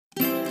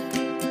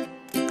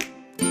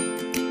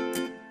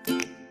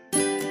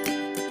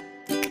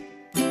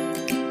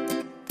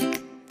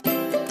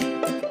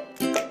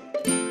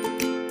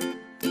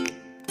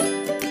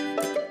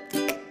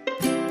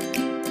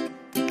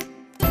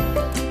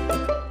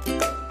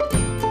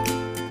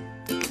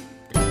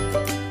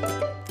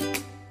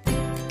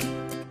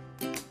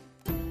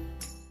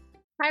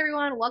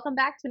everyone. Welcome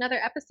back to another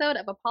episode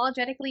of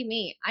Apologetically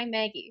Me. I'm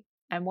Maggie,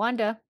 I'm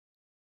Wanda.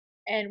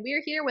 and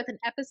we're here with an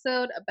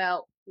episode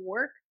about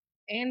work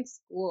and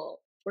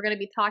school. We're going to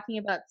be talking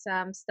about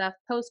some stuff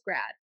post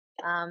grad,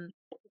 um,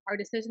 our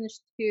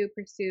decisions to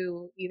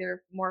pursue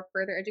either more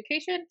further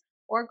education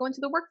or go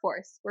into the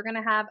workforce. We're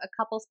going to have a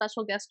couple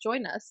special guests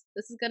join us.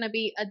 This is going to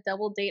be a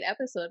double date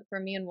episode for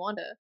me and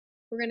Wanda.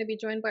 We're going to be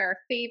joined by our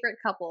favorite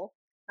couple,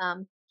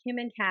 Kim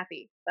and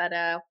Kathy. But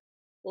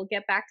we'll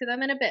get back to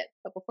them in a bit.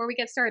 But before we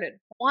get started,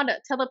 Wanda,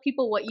 tell the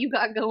people what you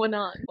got going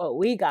on. What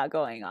we got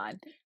going on.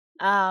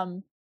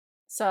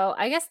 So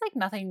I guess like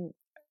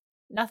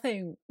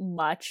nothing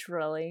much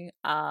really.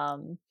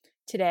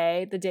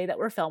 Today, the day that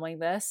we're filming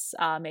this,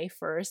 May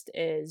 1st,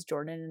 is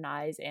Jordan and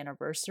I's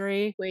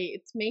anniversary. Wait,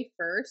 it's May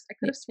 1st? I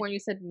could have sworn you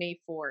said May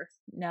 4th.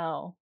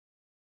 No,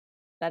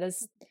 that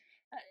is,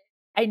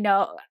 I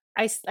know.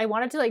 I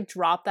wanted to like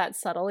drop that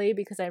subtly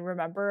because I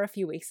remember a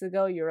few weeks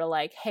ago you were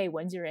like, hey,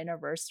 when's your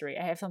anniversary?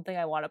 I have something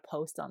I want to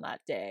post on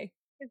that day.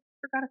 I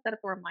forgot to set up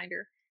a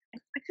reminder. I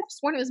could have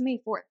sworn it was May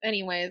 4th.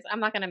 Anyways, I'm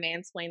not going to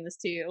mansplain this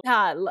to you.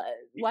 Yeah,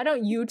 why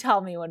don't you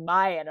tell me when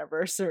my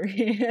anniversary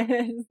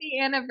is? The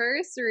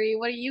anniversary.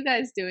 What are you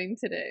guys doing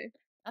today?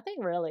 Nothing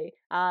really.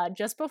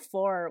 Just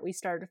before we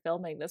started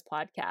filming this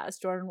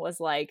podcast, Jordan was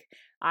like,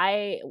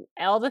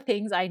 all the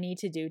things I need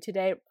to do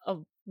today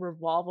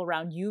revolve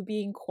around you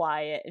being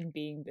quiet and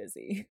being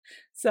busy."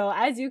 So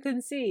as you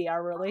can see,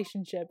 our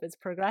relationship is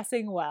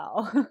progressing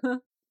well.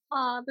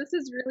 This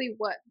is really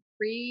what,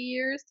 3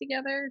 years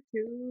together?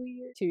 2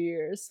 years? 2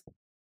 years.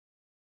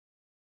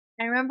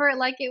 I remember it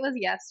like it was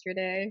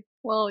yesterday.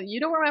 Well,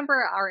 you don't remember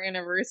our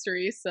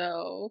anniversary,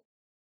 so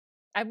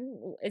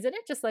Isn't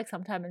it just like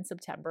sometime in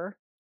September?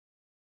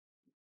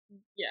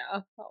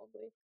 yeah,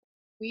 probably.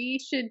 We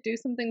should do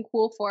something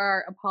cool for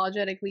our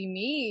Apologetically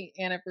Me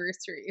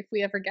anniversary if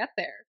we ever get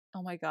there.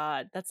 Oh my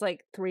God, that's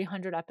like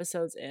 300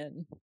 episodes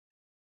in.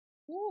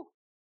 Ooh,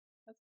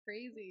 that's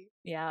crazy.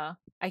 Yeah,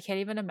 I can't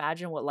even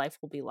imagine what life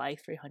will be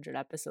like 300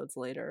 episodes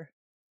later.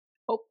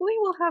 Hopefully,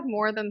 we'll have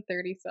more than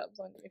 30 subs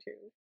on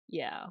YouTube.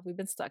 Yeah, we've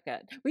been stuck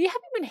at. We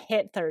haven't even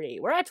hit 30.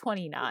 We're at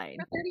 29.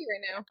 We're at 30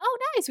 right now. Oh,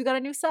 nice. We got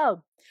a new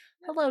sub.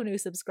 Hello, new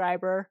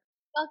subscriber.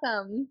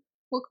 Welcome.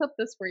 We'll clip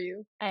this for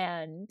you.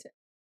 And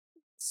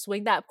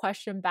swing that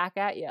question back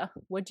at you.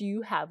 What do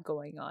you have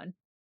going on?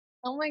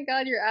 Oh my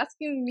god, you're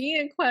asking me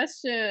a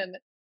question.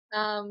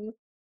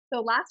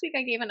 So last week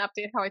I gave an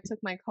update how I took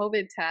my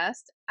COVID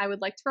test. I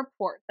would like to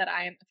report that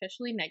I am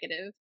officially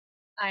negative.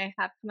 I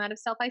have come out of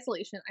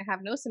self-isolation. I have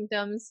no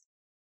symptoms.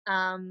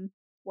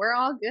 We're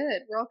all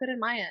good. We're all good in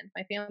my end.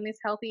 My family's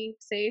healthy,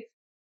 safe.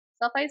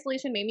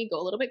 Self-isolation made me go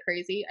a little bit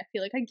crazy. I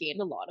feel like I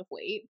gained a lot of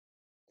weight.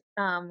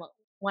 Um,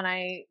 when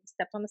I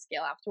stepped on the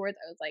scale afterwards,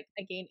 I was like,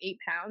 I gained 8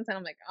 pounds, and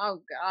I'm like,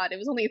 oh god, it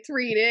was only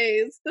 3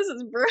 days. This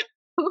is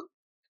brutal.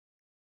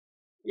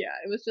 Yeah,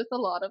 it was just a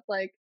lot of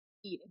like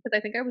eating because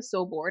I think I was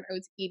so bored. I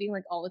was eating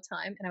like all the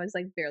time, and I was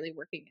like barely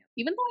working out.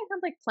 Even though I had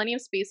like plenty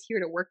of space here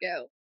to work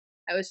out,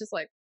 I was just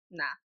like,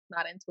 nah,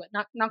 not into it.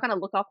 Not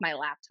gonna look off my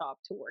laptop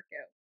to work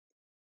out.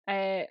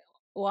 I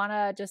want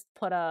to just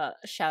put a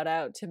shout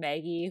out to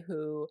Maggie,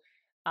 who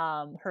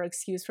her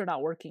excuse for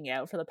not working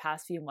out for the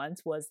past few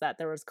months was that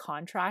there was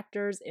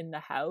contractors in the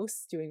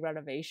house doing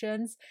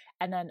renovations,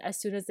 and then as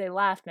soon as they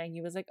left,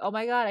 Maggie was like, oh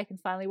my God, I can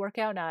finally work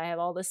out now, I have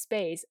all this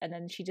space, and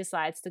then she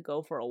decides to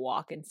go for a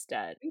walk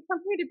instead. I'm come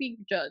here to be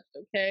judged,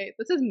 okay?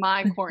 This is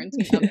my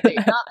quarantine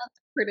update, not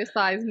to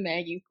criticize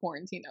Maggie's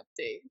quarantine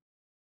update.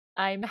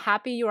 I'm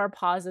happy you are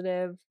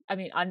positive. I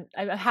mean, I'm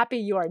happy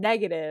you are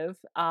negative.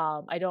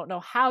 I don't know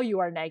how you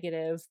are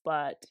negative,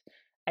 but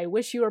I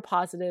wish you were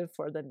positive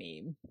for the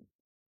meme.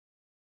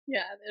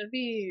 Yeah, it'd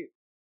be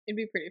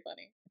pretty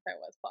funny if I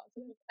was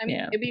positive. I mean,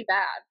 Yeah. it'd be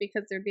bad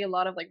because there'd be a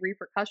lot of like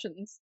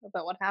repercussions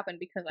about what happened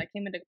because I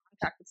came into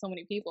contact with so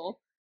many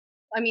people.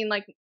 I mean,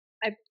 like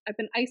I've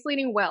been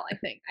isolating well. I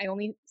think I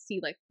only see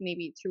like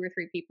maybe 2 or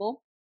 3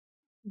 people,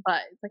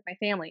 but it's like my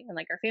family and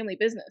like our family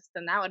business.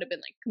 Then that would have been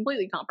like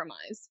completely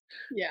compromised.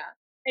 Yeah,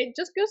 it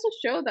just goes to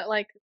show that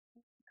like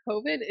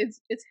COVID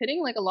is it's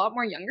hitting like a lot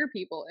more younger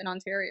people in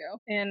Ontario,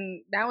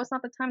 and now is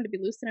not the time to be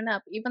loosening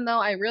up. Even though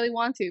I really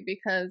want to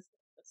because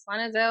the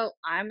sun is out,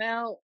 I'm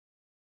out.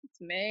 It's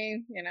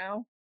May, you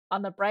know.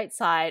 On the bright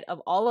side of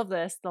all of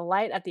this, the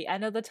light at the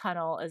end of the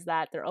tunnel is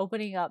that they're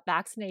opening up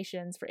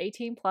vaccinations for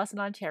 18 plus in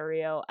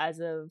Ontario as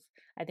of,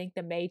 I think,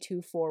 the May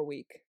 2-4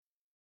 week.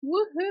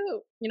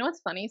 Woohoo! You know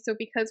what's funny? So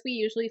because we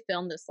usually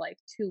film this like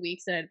 2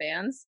 weeks in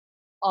advance,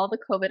 all the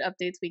COVID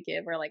updates we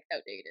give are like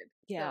outdated.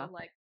 Yeah. So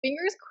like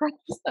fingers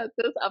crossed that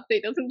this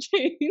update doesn't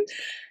change.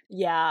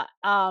 Yeah.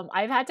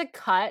 I've had to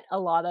cut a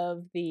lot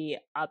of the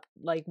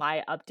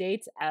my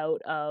updates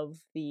out of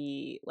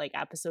the like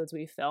episodes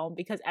we film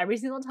because every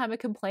single time I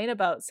complain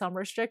about some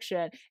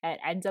restriction and it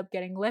ends up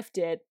getting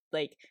lifted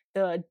like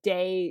the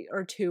day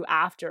or two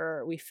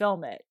after we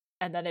film it,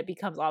 and then it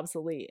becomes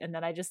obsolete, and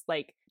then I just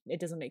like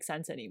it doesn't make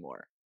sense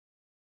anymore.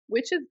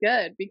 Which is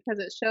good because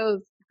it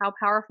shows how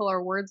powerful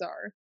our words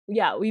are.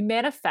 Yeah, we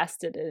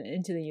manifested it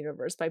into the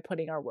universe by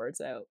putting our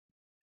words out.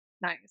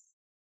 Nice.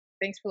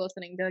 Thanks for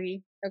listening,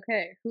 Dougie.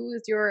 Okay, who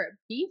is your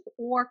beef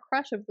or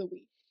crush of the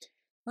week?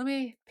 Let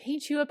me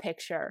paint you a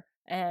picture.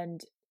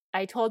 And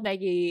I told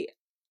Maggie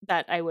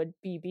that I would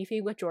be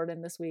beefing with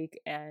Jordan this week,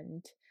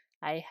 and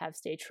I have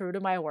stayed true to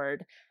my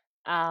word.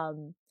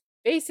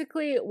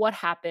 Basically, what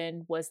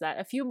happened was that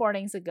a few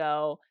mornings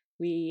ago,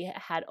 we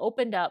had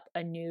opened up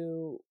a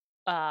new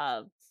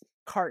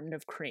carton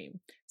of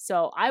cream.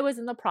 So I was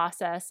in the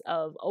process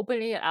of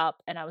opening it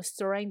up, and I was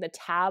throwing the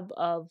tab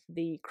of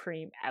the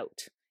cream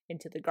out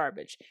into the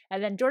garbage.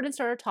 And then Jordan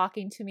started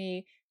talking to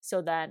me.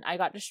 So then I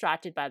got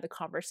distracted by the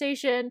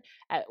conversation,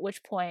 at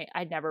which point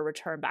I'd never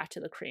returned back to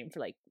the cream for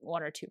like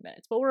 1 or 2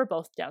 minutes. But we were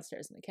both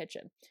downstairs in the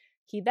kitchen.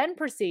 He then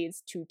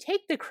proceeds to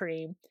take the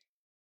cream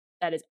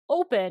that is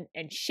open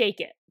and shake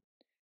it,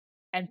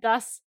 and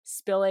thus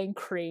spilling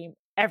cream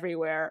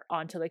everywhere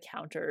onto the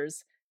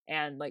counters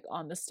and like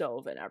on the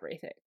stove and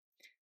everything.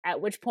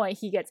 At which point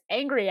he gets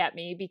angry at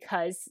me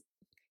because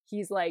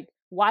he's like,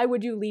 why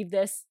would you leave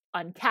this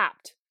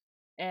uncapped?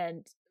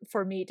 And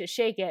for me to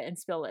shake it and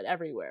spill it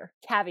everywhere.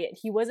 Caveat,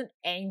 he wasn't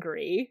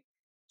angry.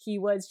 He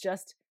was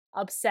just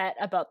upset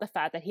about the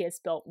fact that he had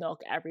spilled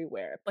milk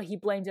everywhere, but he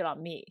blamed it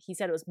on me. He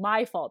said it was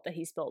my fault that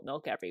he spilled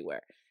milk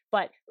everywhere.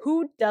 But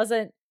who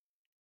doesn't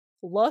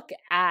look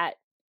at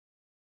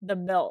the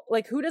milk?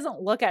 Like, who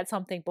doesn't look at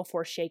something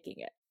before shaking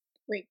it?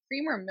 Wait,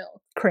 cream or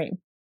milk? Cream.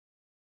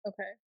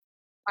 Okay.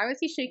 Why was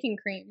he shaking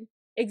cream?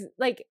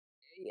 Like,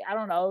 I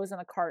don't know. It was in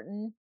a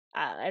carton.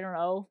 I don't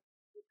know.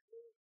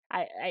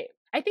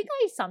 I think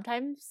I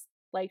sometimes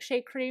like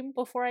shake cream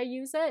before I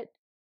use it.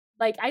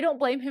 Like, I don't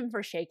blame him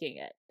for shaking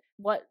it.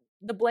 What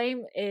the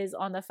blame is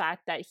on the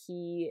fact that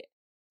he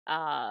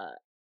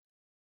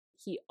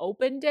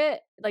opened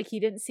it, like he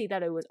didn't see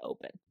that it was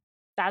open.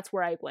 That's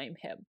where I blame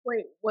him.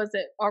 Wait, was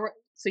it already?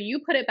 So you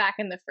put it back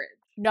in the fridge?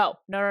 No.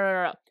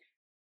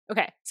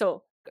 Okay,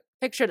 so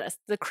picture this.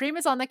 The cream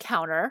is on the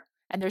counter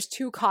and there's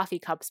 2 coffee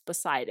cups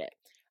beside it.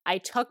 I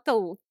took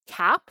the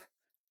cap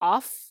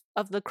off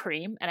of the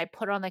cream and I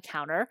put it on the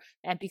counter,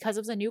 and because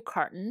it was a new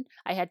carton,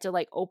 I had to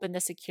like open the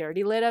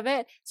security lid of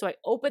it. So I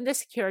opened the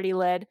security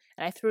lid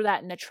and I threw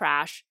that in the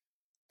trash.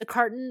 The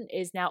carton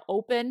is now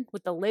open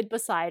with the lid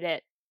beside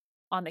it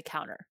on the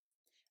counter.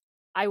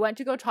 I went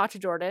to go talk to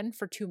Jordan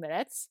for 2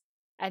 minutes,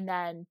 and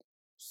then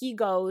he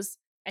goes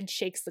and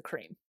shakes the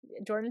cream.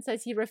 Jordan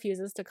says he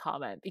refuses to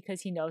comment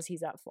because he knows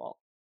he's at fault.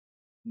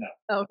 No.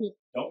 Oh,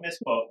 Don't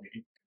misquote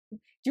me. Do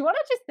you want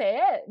to just say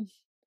it?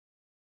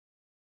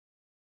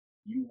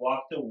 You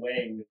walked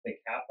away with the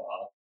cap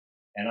off,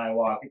 and I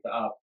walked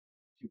up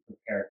to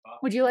prepare coffee.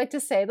 Would you like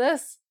to say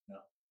this? No.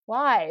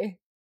 Why?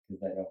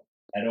 Because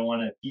I don't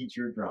want to feed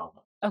your drama.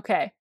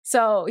 Okay.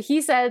 So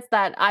he says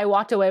that I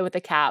walked away with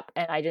the cap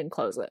and I didn't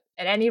close it.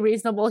 And any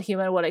reasonable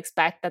human would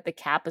expect that the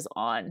cap is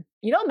on.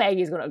 You know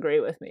Maggie's going to agree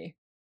with me.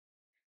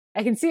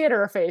 I can see it in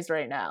her face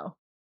right now.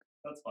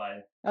 That's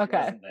fine. Okay.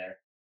 She wasn't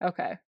there.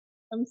 Okay.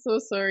 I'm so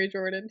sorry,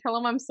 Jordan. Tell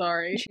him I'm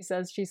sorry. She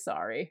says she's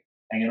sorry.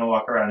 I'm going to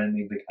walk around and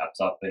leave the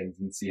caps off things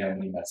and see how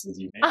many messes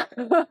you make. I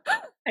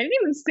didn't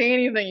even say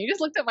anything. You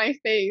just looked at my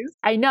face.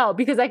 I know,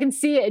 because I can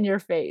see it in your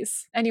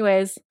face.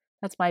 Anyways,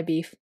 that's my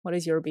beef. What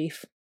is your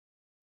beef?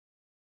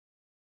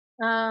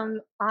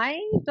 I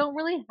don't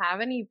really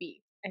have any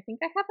beef. I think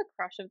I have a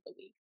crush of the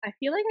week. I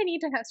feel like I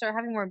need to start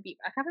having more beef.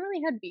 I haven't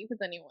really had beef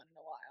with anyone in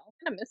a while. I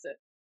kind of miss it.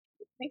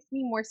 It makes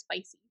me more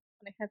spicy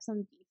when I have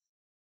some beef.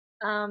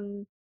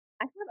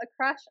 I have a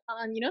crush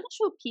on, you know the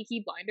show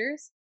Peaky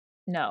Blinders?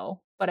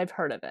 No, but I've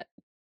heard of it.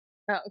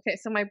 Oh, okay.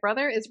 So my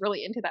brother is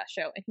really into that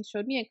show, and he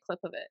showed me a clip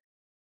of it.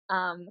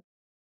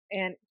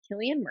 And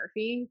Cillian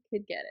Murphy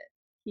could get it.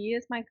 He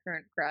is my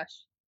current crush.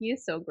 He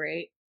is so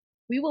great.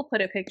 We will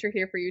put a picture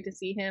here for you to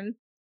see him.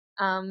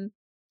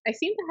 I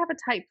seem to have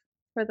a type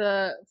for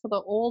the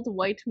old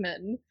white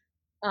men.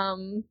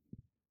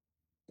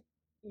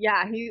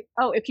 Yeah,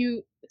 if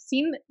you've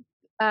seen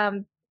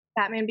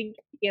Batman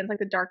Begins, like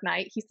the Dark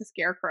Knight, he's the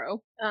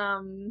Scarecrow.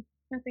 I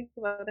think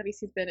about that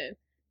he's been in.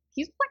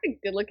 He's like a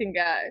good-looking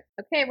guy.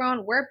 Okay,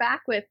 everyone, we're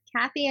back with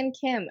Kathy and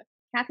Kim.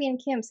 Kathy and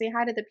Kim, say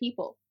hi to the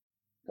people.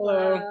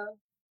 Hello.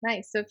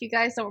 Nice. So if you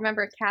guys don't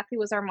remember, Kathy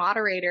was our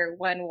moderator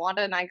when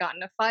Wanda and I got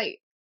in a fight.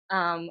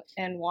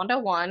 And Wanda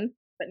won,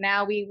 but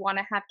now we want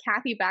to have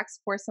Kathy back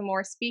for some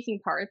more speaking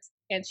parts,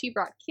 and she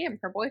brought Kim,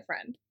 her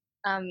boyfriend.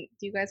 Do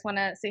you guys want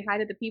to say hi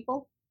to the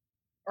people?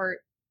 Or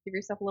give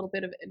yourself a little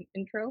bit of an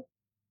intro?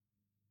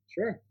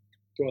 Sure.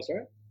 Do you want to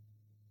start?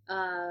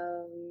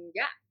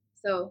 Yeah.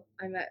 So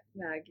I met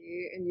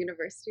Maggie in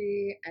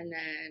university, and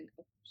then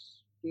a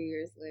few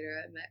years later,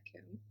 I met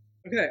Kim.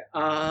 Okay.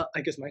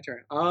 I guess my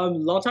turn.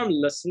 Long time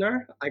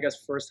listener. I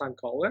guess first time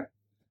caller.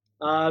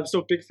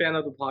 So big fan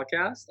of the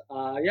podcast.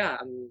 Yeah,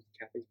 I'm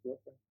Kathy's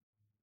boyfriend.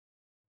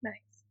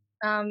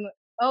 Nice.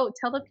 Oh,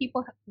 tell the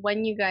people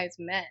when you guys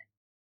met.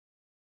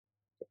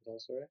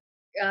 Sorry.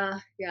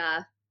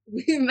 Yeah.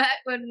 We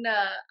met when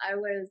I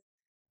was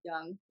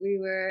young.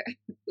 It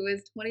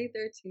was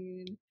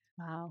 2013.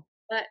 Wow.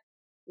 But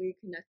we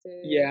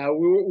connected. Yeah,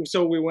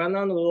 we went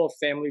on a little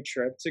family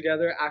trip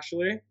together,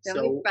 actually.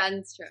 Family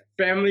friends trip.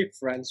 Family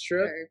friends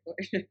trip. Very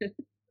important.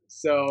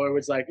 So it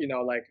was like, you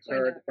know, like Why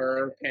not?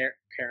 her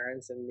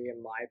parents and me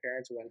and my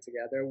parents went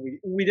together.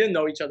 We didn't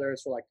know each other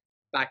for like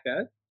back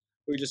then.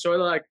 We just sort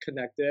of like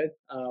connected.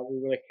 We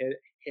really hit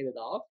it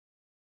off,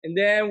 and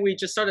then we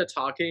just started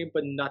talking,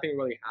 but nothing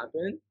really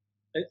happened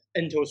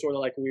until sort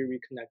of like we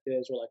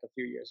reconnected sort of like a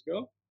few years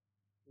ago.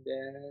 And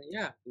then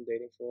yeah, been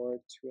dating for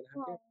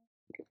 2.5 years.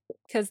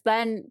 Because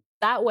then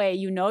that way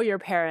you know your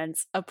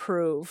parents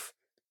approve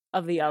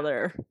of the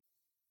other.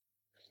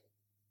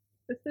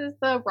 This is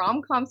the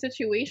rom-com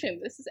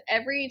situation. This is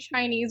every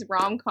Chinese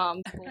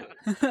rom-com.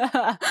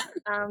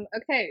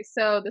 Okay,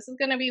 so this is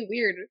gonna be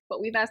weird,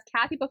 but we've asked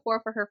Kathy before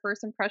for her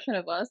first impression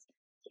of us.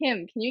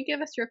 Kim, can you give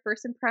us your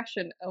first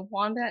impression of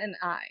Wanda and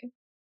I?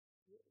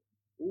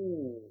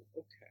 Ooh,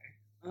 okay.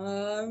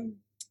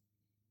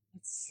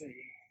 Let's see.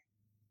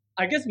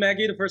 I guess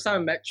Maggie, the first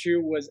time I met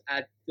you was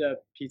at the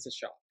pizza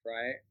shop,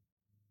 right?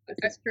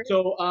 This is true.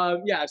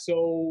 So yeah,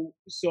 so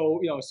you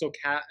know, so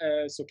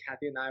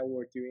Kathy and I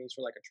were doing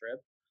sort of like a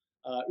trip,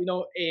 you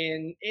know,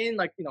 in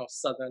like, you know,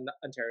 southern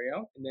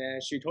Ontario, and then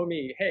she told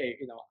me, hey,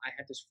 you know, I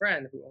had this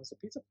friend who owns a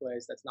pizza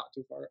place that's not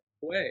too far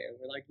away, and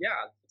we're like, yeah,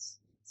 let's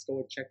go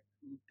and check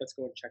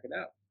it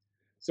out.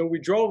 So we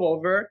drove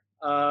over.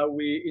 I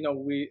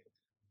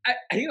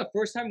think the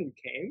first time we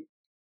came,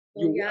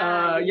 Oh, you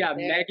yeah, you yeah, were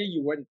there. Maggie,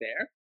 you weren't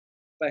there,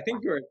 but I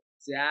think your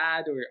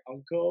dad or your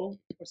uncle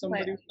or My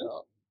somebody.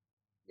 uncle.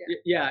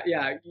 Yeah,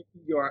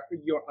 your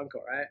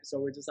uncle, right? So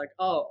we're just like,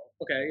 oh,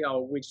 okay, you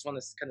know, we just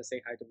want to kind of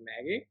say hi to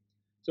Maggie.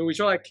 So we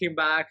sort of like came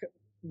back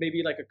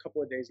maybe like a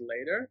couple of days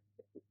later.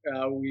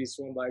 We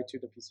swung by to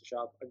the pizza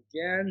shop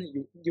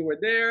again. You were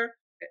there,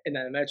 and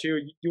then I met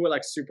you. You were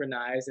like super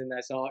nice, and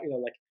I saw, you know,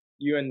 like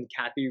you and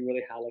Kathy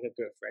really had like a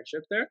good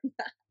friendship there.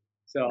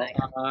 So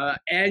Nice.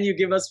 and you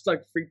give us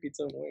like free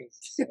pizza and wings.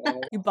 So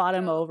You bought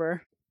him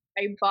over.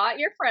 I bought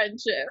your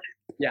friendship.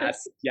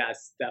 yes,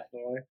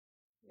 definitely.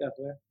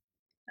 Nice.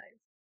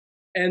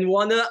 And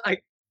Wanda, I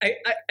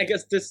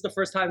guess this is the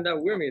first time that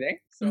we're meeting.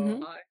 So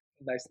Mhm. hi,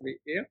 nice to meet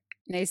you.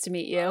 Nice to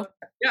meet you.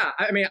 Yeah,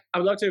 I mean, I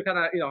would love to kind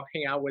of, you know,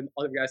 hang out with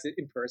all of you guys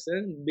in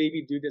person.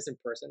 Maybe do this in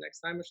person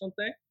next time or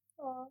something.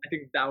 Aw. I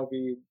think that would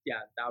be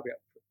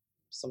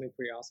something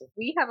pretty awesome.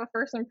 We have a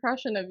first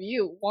impression of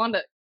you.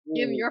 Wanda,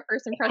 give your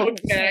first impression of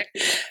Okay.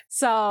 me.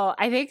 So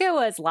I think it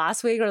was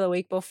last week or the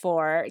week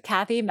before,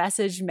 Kathy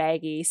messaged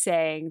Maggie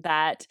saying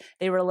that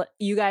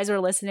you guys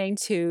were listening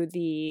to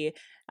the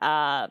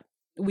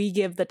We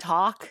Give the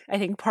Talk, I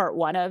think part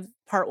one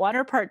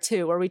or part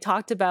two, where we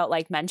talked about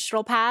like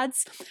menstrual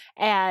pads,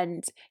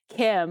 and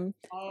Kim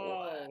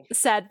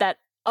said that,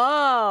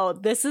 oh,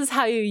 this is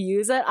how you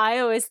use it. I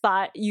always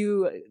thought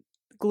you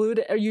glued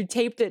it or you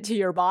taped it to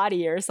your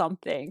body or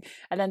something.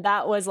 And then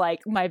that was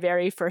like my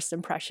very first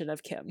impression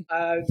of Kim.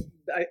 I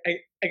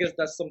guess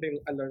that's something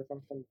I learned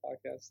from the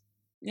podcast.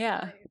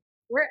 Yeah.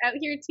 We're out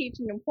here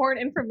teaching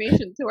important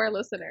information to our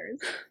listeners.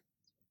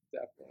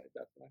 Definitely.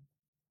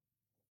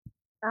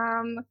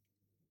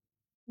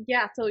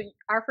 Yeah, so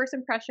our first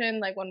impression,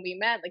 like when we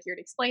met, like you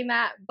already explained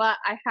that, but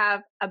I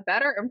have a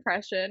better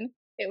impression.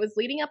 It was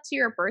leading up to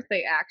your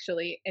birthday,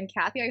 actually. And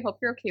Kathy, I hope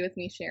you're okay with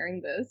me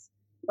sharing this,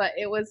 but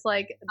it was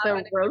like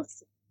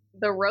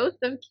the roast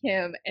of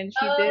Kim, and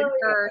she did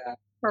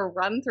her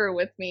run through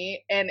with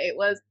me, and it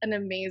was an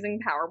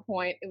amazing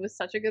PowerPoint. It was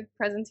such a good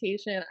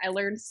presentation. I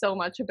learned so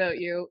much about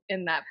you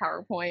in that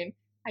PowerPoint.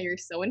 How you're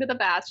so into The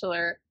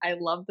Bachelor. I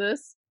love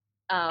this.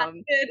 Out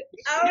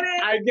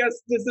I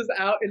guess this is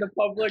out in the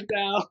public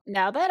now.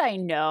 Now that I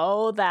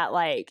know that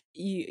like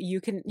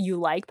you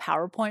like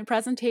PowerPoint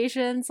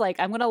presentations, like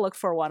I'm gonna look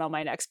for one on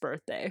my next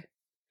birthday,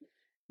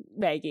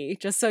 Maggie,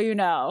 just so you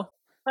know.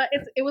 But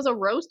it was a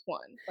roast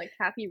one. Like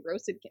Kathy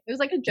roasted Kim. It was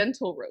like a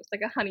gentle roast,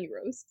 like a honey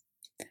roast.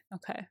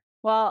 Okay.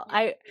 Well,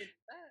 I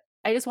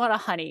just want a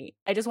honey.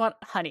 I just want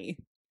honey.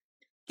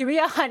 Give me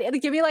a honey.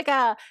 Give me like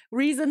a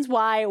reasons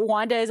why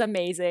Wanda is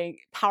amazing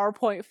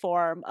PowerPoint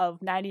form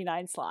of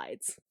 99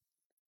 slides.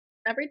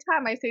 Every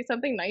time I say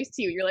something nice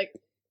to you, you're like,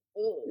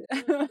 oh.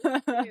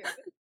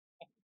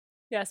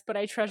 Yes, but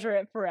I treasure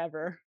it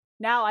forever.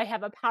 Now I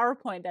have a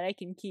PowerPoint that I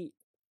can keep.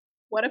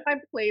 What if I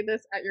play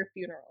this at your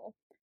funeral?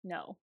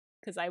 No,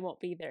 because I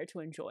won't be there to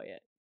enjoy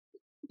it.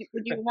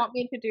 Would you want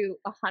me to do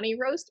a honey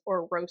roast or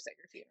a roast at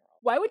your funeral?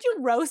 Why would you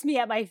roast me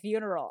at my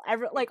funeral?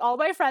 Like all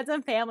my friends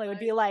and family would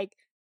be like,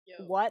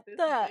 Yo, what this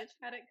the? bitch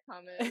had it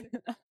coming.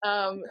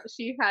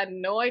 She had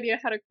no idea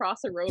how to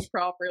cross a road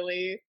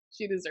properly.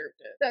 She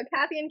deserved it. So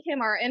Kathy and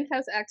Kim are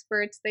in-house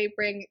experts. They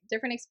bring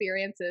different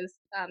experiences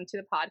to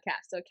the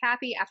podcast. So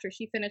Kathy, after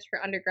she finished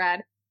her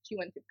undergrad, she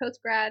went to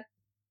postgrad.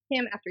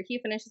 Kim, after he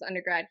finished his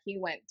undergrad, he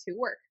went to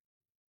work,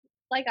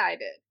 like I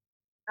did.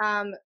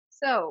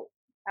 So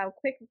a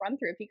quick run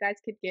through, if you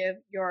guys could give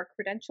your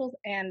credentials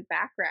and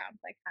background,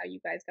 like how you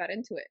guys got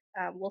into it.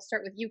 We'll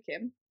start with you,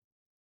 Kim.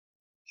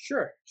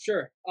 Sure.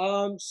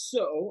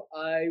 So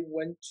I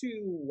went to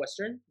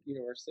Western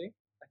University.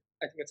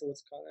 I think that's what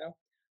it's called now.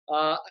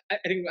 I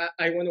think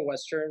I went to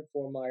Western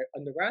for my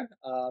undergrad.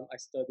 I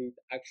studied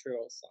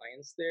actuarial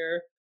science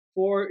there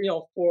for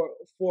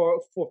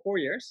 4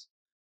 years.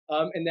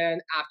 And then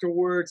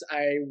afterwards,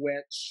 I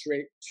went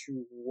straight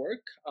to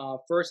work.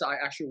 First, I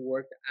actually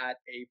worked at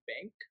a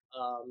bank,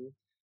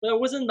 but I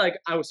wasn't like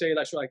I would say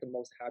like the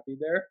most happy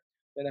there.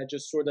 Then I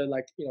just sort of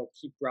like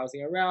keep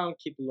browsing around,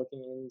 keep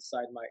looking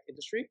inside my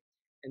industry,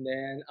 and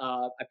then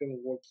I've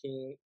been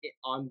working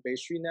on Bay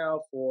Street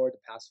now for the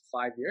past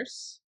 5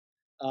 years.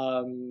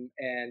 And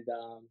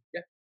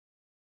yeah,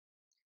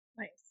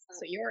 Nice.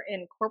 So you're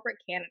in corporate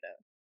Canada.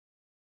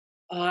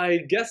 I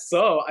guess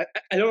so.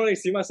 I don't really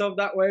see myself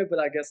that way, but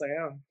I guess I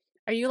am.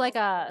 Are you like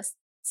a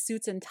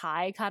suits and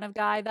tie kind of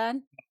guy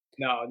then?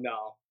 No,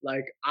 no.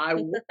 Like I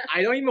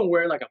don't even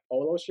wear like a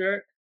polo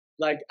shirt.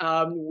 Like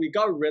we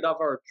got rid of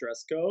our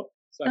dress code,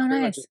 so I Oh,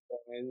 pretty much nice. just go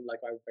in like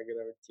my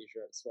regular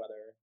t-shirt,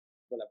 sweater,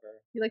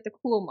 whatever. You're like the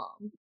cool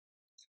mom.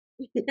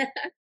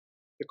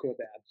 The cool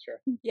dad, sure.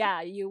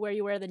 Yeah, you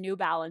wear the New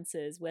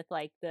Balances with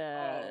like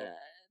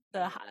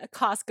Oh,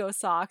 Costco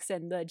socks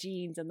and the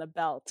jeans and the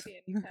belt.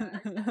 Fanny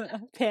pack.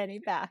 Fanny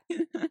pack.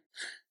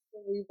 The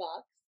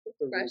Reeboks, the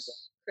the fresh,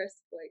 Reebok. crisp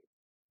white.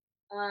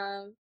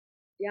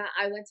 Yeah,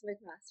 I went to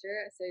McMaster.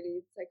 I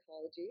studied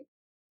psychology.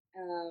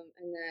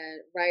 And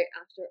then right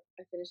after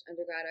I finished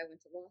undergrad, I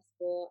went to law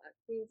school at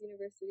Queen's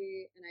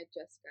University, and I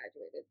just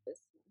graduated this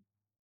month.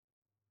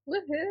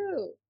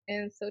 Woohoo!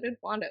 And so did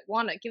Wanda.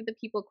 Wanda, give the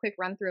people a quick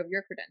run through of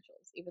your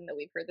credentials, even though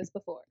we've heard this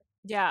before.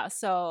 Yeah,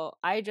 so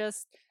I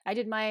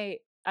did my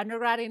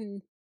undergrad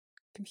in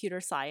computer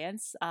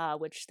science,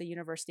 which the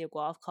University of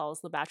Guelph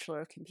calls the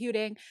Bachelor of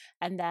Computing.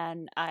 And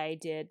then I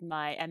did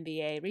my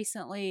MBA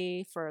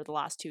recently for the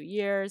last 2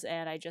 years,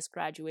 and I just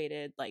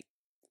graduated like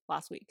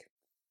last week.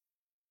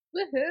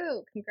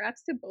 Woohoo!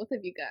 Congrats to both of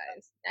you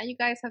guys. Now you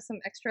guys have some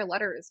extra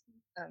letters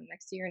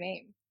next to your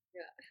name.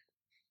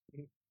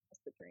 Yeah.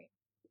 That's the dream.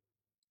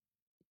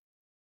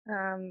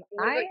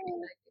 What about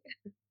you,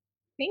 Maggie?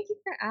 Thank you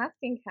for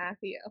asking,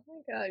 Kathy. Oh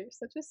my god, you're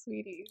such a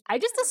sweetie. I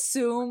just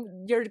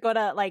assume you're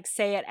gonna like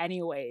say it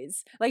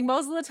anyways. Like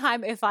most of the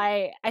time, if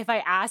I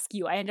ask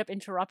you, I end up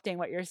interrupting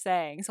what you're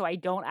saying, so I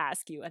don't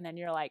ask you, and then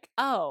you're like,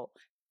 "Oh,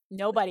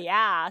 nobody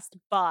asked,"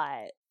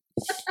 but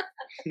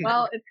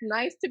Well, it's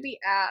nice to be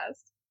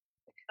asked.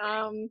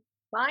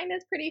 Mine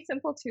is pretty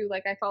simple too.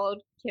 Like I followed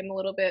Kim a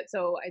little bit,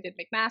 so I did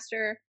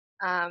McMaster,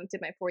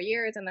 did my 4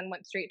 years, and then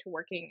went straight to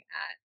working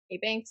at a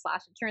bank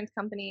 / insurance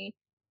company.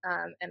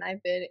 And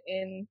I've been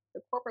in the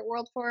corporate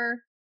world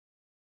for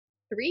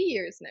 3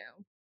 years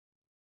now.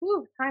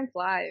 Whew, time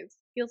flies.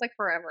 Feels like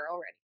forever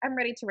already. I'm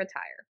ready to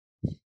retire.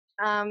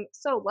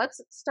 So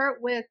let's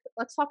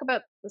talk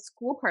about the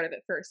school part of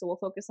it first. So we'll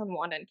focus on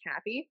Wanda and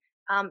Kathy.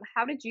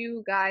 How did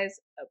you guys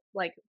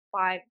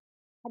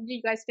how did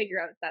you guys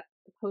figure out that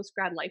the post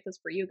grad life was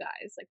for you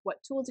guys? Like,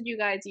 what tools did you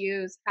guys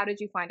use? How did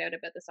you find out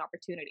about this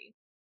opportunity?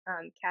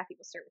 Kathy,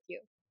 we'll start with you.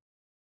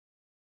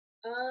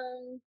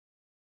 Um,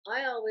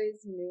 I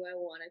always knew I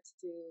wanted to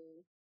do.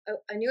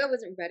 I knew I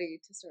wasn't ready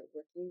to start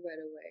working right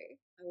away.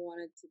 I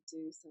wanted to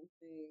do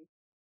something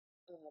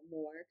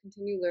more,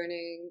 continue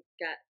learning,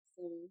 get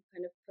some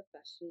kind of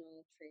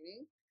professional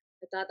training.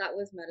 I thought that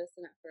was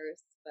medicine at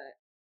first, but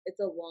it's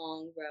a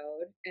long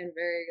road and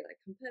very like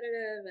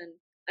competitive. And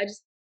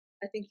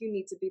I think you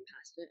need to be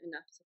passionate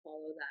enough to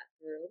follow that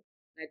through.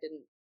 I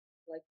didn't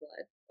like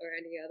blood or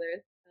any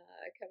other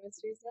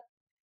chemistry stuff.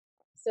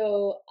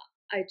 So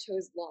I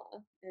chose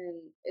law,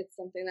 and it's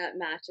something that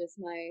matches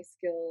my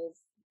skills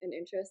and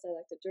interests. I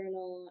like to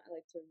journal, I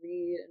like to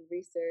read and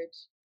research.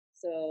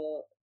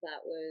 So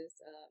that was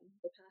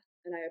the path,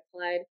 and I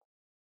applied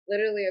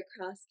literally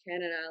across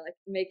Canada, like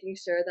making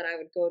sure that I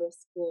would go to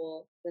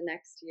school the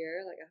next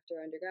year, like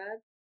after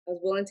undergrad. I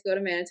was willing to go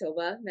to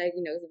Manitoba.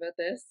 Maggie knows about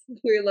this.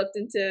 We looked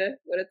into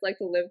what it's like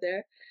to live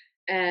there.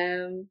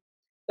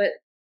 But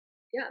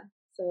yeah,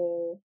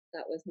 so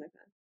that was my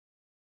path.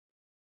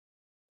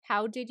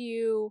 how did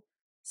you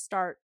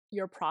start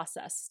your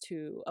process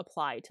to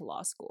apply to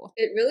law school?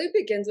 It really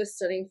begins with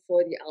studying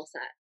for the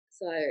LSAT.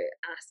 So I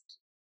asked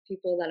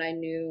people that I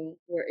knew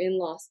were in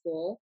law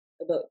school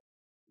about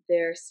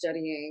their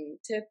studying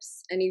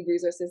tips, any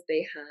resources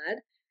they had.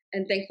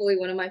 And thankfully,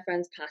 one of my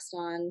friends passed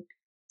on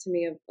to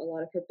me a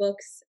lot of her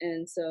books.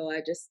 And so I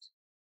just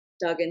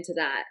dug into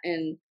that.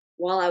 And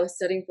while I was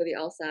studying for the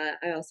LSAT,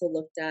 I also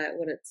looked at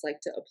what it's like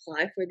to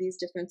apply for these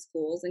different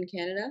schools in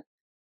Canada.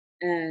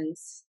 And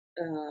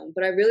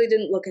but I really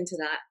didn't look into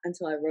that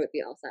until I wrote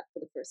the LSAT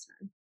for the first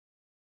time.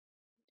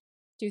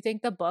 Do you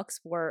think the books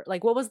were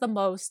like what was the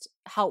most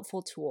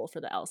helpful tool for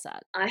the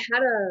LSAT? I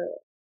had a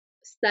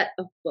set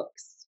of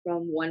books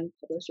from one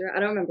publisher. I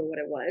don't remember what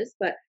it was,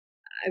 but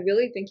I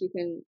really think you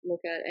can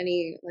look at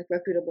any like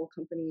reputable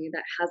company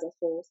that has a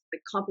full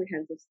like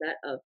comprehensive set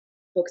of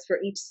books for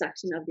each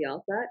section of the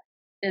LSAT.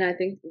 And I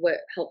think what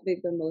helped me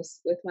the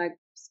most with my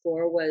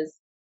score was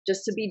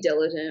just to be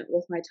diligent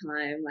with my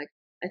time. Like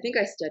I think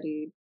I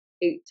studied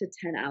 8 to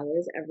 10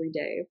 hours every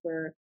day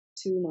for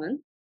 2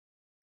 months.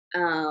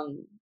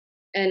 Um,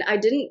 and I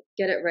didn't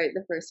get it right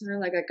the first time.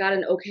 Like I got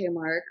an okay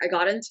mark. I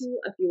got into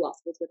a few law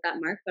schools with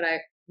that mark, but I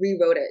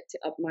rewrote it to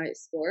up my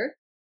score,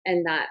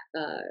 and that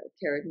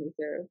carried me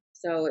through.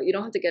 So you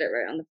don't have to get it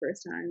right on the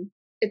first time.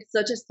 it's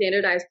such a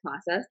standardized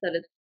process that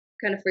it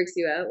kind of freaks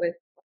you out with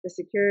the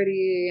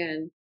security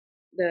and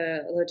the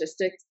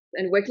logistics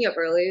and waking up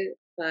early.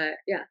 But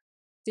yeah,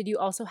 Did you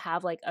also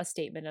have like a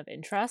statement of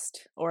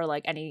interest or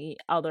like any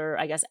other,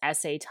 I guess,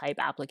 essay type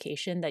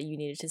application that you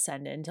needed to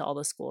send in to all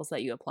the schools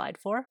that you applied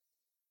for?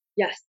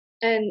 yes.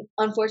 And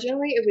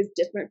unfortunately, it was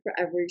different for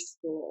every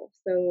school.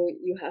 So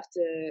you have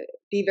to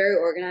be very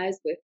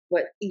organized with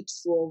what each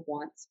school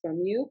wants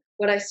from you.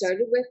 What I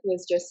started with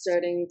was just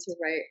starting to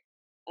write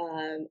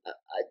a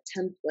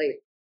template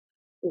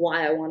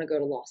why I want to go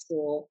to law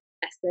school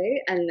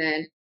essay, and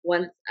then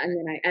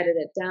I edited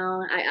it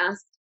down. I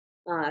asked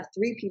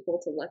three people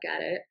to look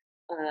at it.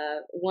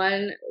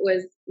 One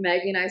was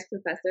Maggie and I's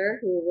professor,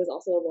 who was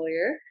also a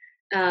lawyer.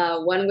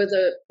 One was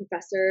a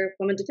professor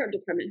from a different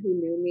department who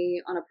knew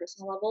me on a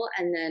personal level,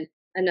 and then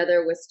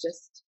another was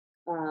just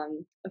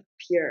a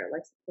peer,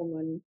 like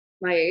someone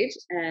my age.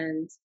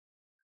 And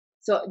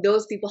so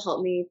those people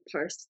helped me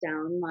parse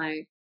down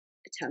my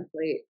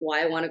template,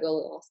 why I want to go to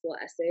law school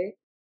essay,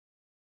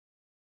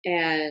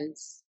 and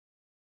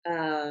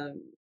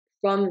um,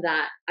 from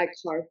that, I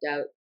carved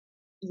out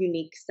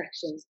unique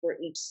sections for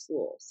each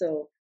school.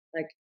 So,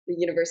 like the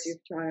University of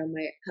Toronto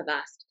might have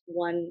asked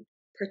one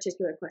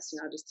particular question,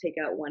 I'll just take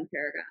out one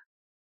paragraph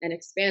and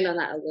expand on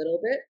that a little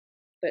bit.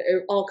 But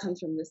it all comes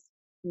from this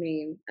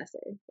main essay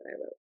that I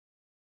wrote.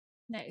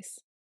 Nice.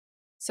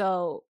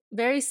 So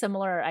very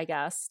similar, I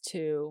guess,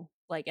 to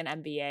like an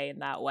MBA in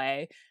that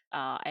way.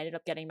 I ended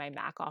up getting my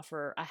Mac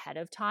offer ahead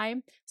of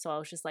time. So I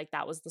was just like,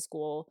 that was the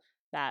school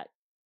that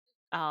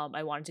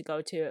I wanted to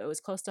go to. It was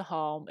close to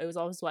home. It was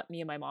always what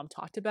me and my mom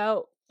talked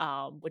about,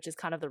 which is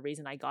kind of the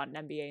reason I got an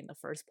MBA in the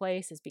first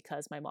place, is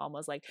because my mom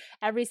was like,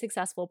 every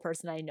successful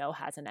person I know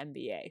has an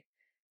MBA.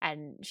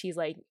 And she's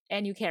like,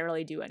 and you can't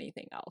really do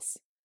anything else.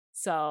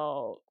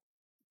 So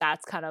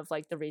that's kind of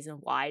like the reason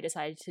why I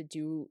decided to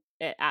do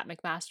it at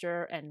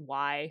McMaster and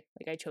why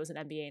like I chose an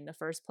MBA in the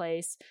first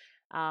place.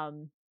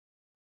 Um,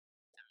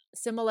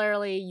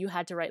 Similarly, you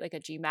had to write like a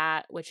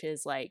GMAT, which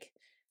is like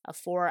a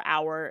 4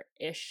 hour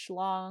ish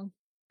long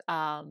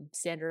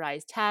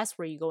standardized test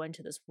where you go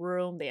into this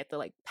room. They have to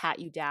like pat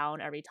you down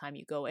every time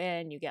you go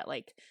in. You get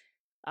like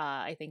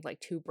I think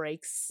like 2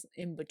 breaks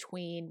in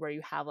between where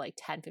you have like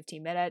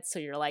 10-15 minutes, so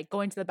you're like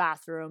going to the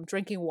bathroom,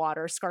 drinking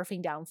water,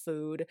 scarfing down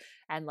food,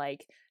 and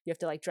like you have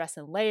to like dress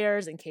in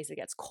layers in case it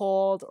gets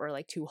cold or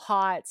like too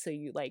hot, so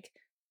you like,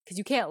 because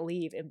you can't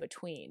leave in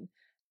between.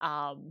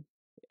 And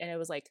it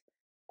was like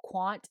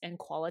quant and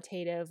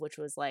qualitative, which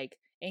was like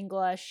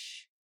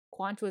English.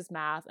 Quant was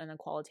math, and then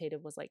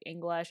qualitative was like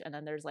English, and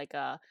then there's like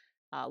a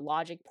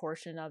logic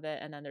portion of it,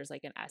 and then there's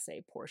like an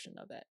essay portion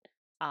of it.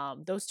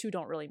 Those two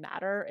don't really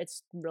matter.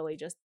 It's really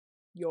just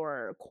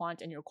your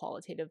quant and your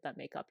qualitative that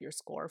make up your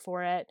score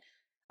for it.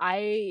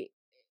 I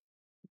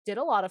did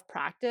a lot of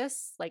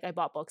practice, like I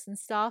bought books and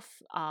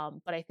stuff,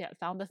 but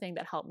found the thing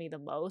that helped me the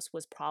most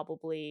was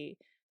probably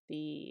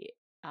the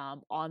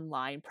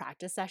online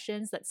practice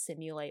sessions that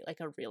simulate like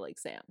a real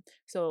exam.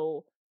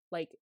 So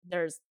like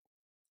there's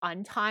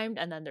untimed,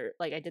 and then there,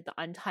 like I did the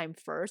untimed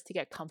first to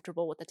get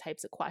comfortable with the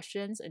types of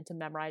questions and to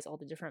memorize all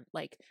the different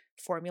like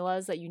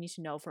formulas that you need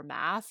to know for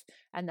math,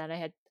 and then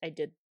I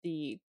did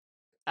the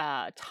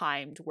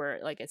timed where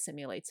like it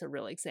simulates a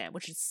real exam,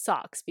 which just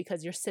sucks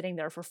because you're sitting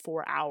there for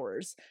 4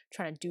 hours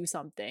trying to do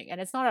something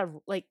and it's not a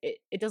like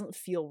it doesn't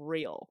feel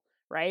real,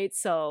 right?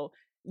 So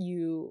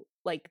you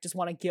like just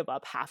want to give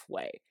up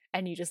halfway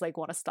and you just like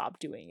want to stop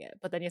doing it,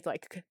 but then you have to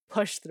like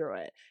push through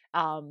it.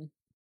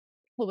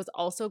 What was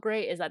also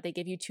great is that they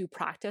give you 2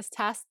 practice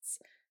tests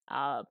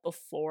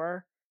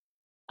before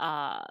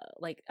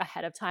like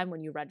ahead of time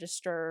when you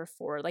register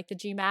for like the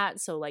GMAT.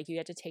 So like you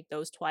get to take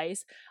those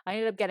twice. I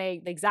ended up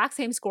getting the exact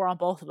same score on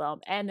both of them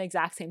and the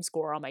exact same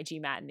score on my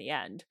GMAT in the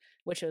end,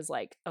 which was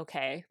like,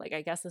 okay, like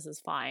I guess this is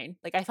fine.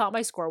 Like I thought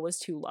my score was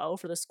too low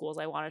for the schools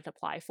I wanted to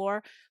apply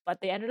for, but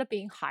they ended up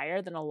being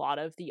higher than a lot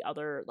of the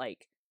other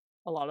like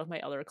a lot of my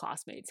other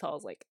classmates. So I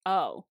was like,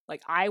 oh,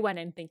 like I went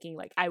in thinking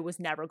like I was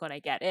never going to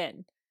get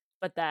in.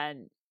 But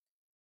then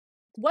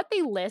what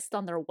they list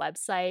on their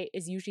website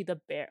is usually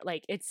the bare,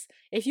 like it's,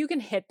 if you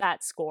can hit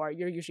that score,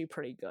 you're usually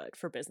pretty good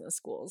for business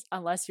schools,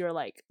 unless you're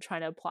like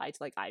trying to apply to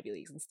like Ivy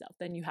Leagues and stuff,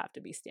 then you have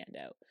to be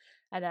standout.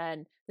 And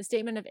then the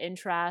statement of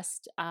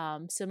interest,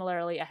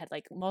 similarly, I had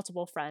like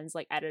multiple friends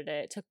like edit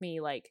it. It took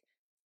me like,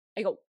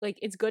 I go like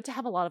it's good to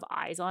have a lot of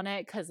eyes on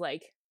it because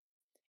like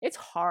it's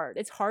hard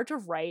to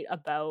write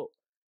about,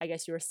 I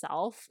guess,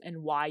 yourself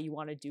and why you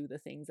want to do the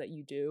things that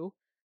you do.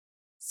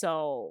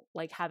 So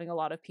like having a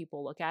lot of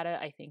people look at it,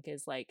 I think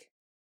is like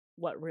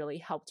what really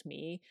helped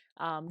me.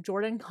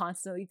 Jordan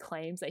constantly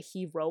claims that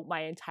he wrote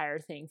my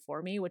entire thing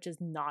for me, which is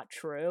not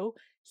true.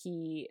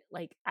 He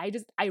like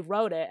I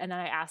wrote it and then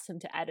I asked him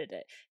to edit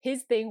it.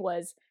 His thing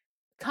was,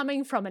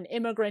 coming from an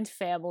immigrant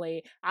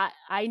family,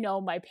 I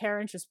know my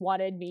parents just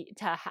wanted me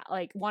to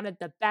like wanted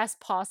the best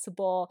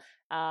possible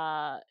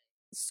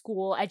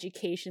school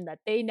education that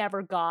they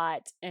never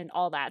got and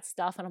all that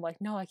stuff, and I'm like,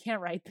 no, I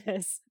can't write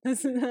this.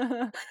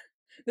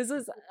 this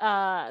is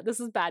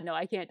bad. No,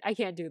 I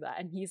can't do that.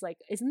 And he's like,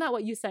 isn't that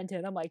what you sent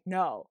in? I'm like,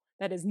 no,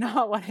 that is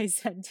not what I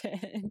sent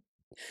in.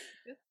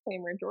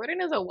 Disclaimer: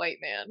 Jordan is a white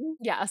man.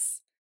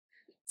 Yes.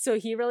 So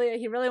he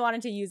really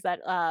wanted to use that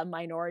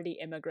minority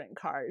immigrant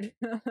card.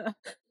 You know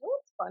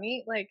what's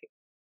funny? Like,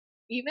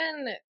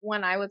 even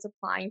when I was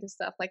applying to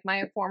stuff, like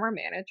my former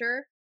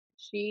manager,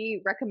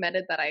 she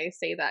recommended that I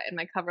say that in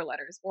my cover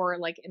letters or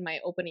like in my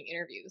opening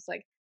interviews.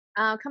 Like,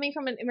 coming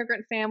from an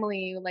immigrant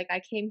family, like I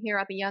came here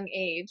at a young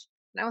age.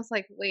 And I was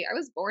like, wait, I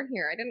was born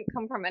here. I didn't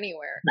come from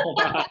anywhere. So,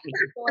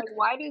 like,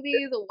 why do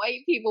these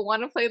white people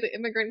want to play the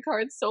immigrant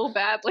card so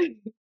badly?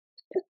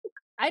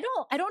 I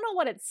don't know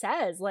what it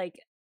says. Like,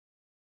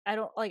 I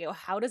don't like,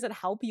 how does it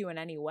help you in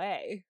any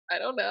way? I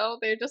don't know.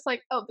 They're just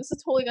like, oh, this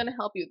is totally gonna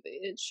help you.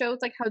 It shows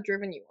like how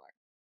driven you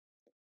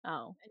are.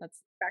 Oh, that's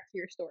Back to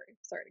your story.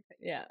 Sorry to cut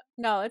you. yeah.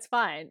 No, it's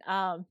fine.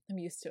 I'm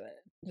used to it.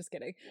 Just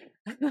kidding.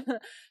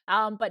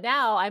 But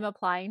now I'm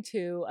applying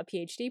to a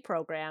PhD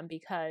program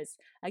because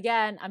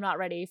again, I'm not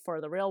ready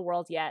for the real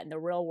world yet, and the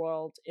real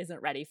world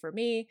isn't ready for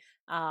me.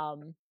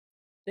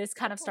 This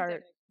kind of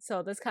started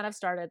this kind of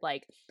started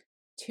like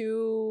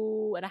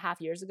 2.5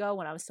 years ago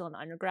when I was still an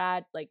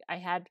undergrad. Like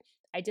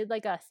I did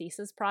like a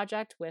thesis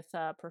project with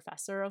a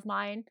professor of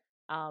mine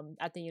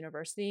at the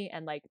university,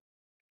 and like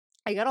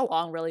I got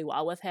along really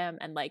well with him,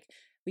 and like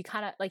we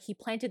kind of like he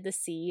planted the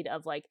seed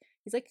of like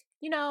he's like,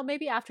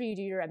 maybe after you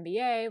do your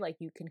MBA, like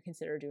you can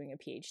consider doing a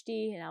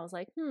PhD. And I was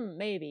like,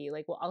 maybe,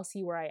 like, well, I'll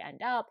see where I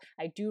end up.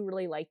 I do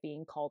really like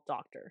being called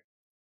doctor.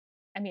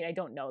 I mean, I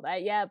don't know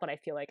that yet, but I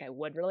feel like I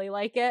would really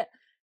like it.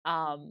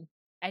 And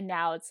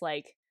now it's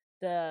like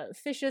the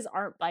fishes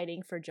aren't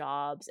biting for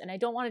jobs, and I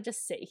don't want to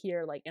just sit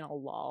here like in a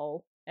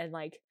lull, and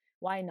like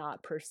why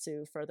not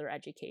pursue further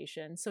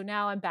education? So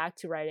now I'm back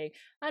to writing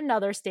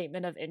another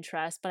statement of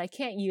interest, but I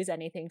can't use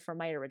anything from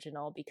my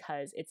original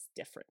because it's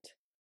different.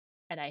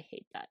 And I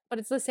hate that. But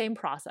it's the same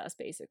process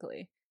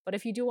basically. But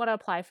if you do want to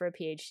apply for a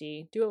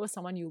PhD, do it with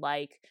someone you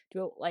like.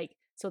 Do it like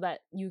so that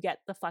you get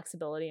the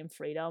flexibility and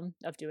freedom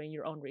of doing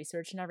your own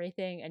research and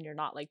everything, and you're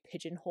not like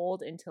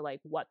pigeonholed into like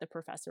what the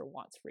professor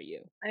wants for you.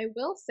 I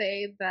will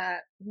say that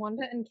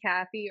Wanda and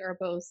Kathy are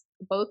both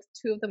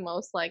two of the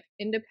most like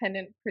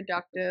independent,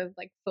 productive,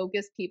 like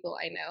focused people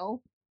I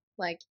know.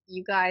 Like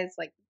you guys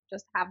like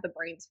just have the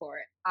brains for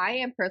it. I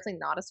am personally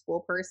not a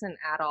school person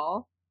at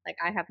all. Like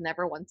I have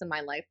never once in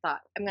my life thought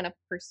I'm gonna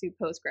pursue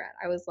post grad.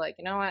 I was like,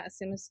 you know what, as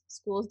soon as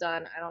school's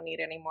done, I don't need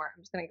it anymore.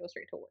 I'm just gonna go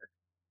straight to work.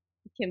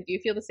 Kim, do you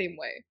feel the same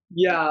way?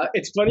 Yeah,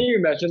 it's funny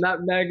you mentioned that,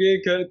 Maggie,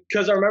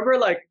 because I remember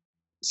like,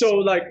 so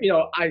like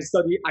I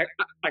study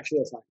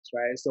actual science,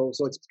 right? So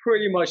it's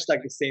pretty much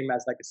like the same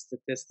as like a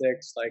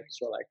statistics, like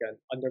sort of like an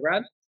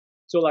undergrad.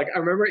 So like I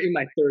remember in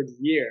my third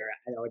year,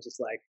 and I was just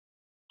like,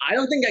 I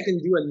don't think I can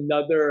do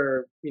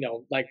another,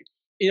 like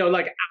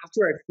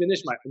after I finish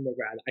my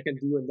undergrad, I can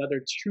do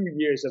another 2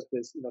 years of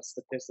this,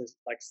 statistics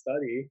like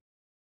study,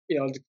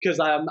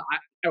 because I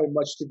would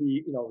much to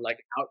be, like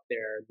out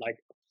there, like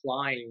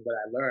applying what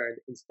I learned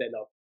instead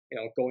of,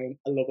 going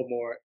a little bit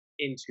more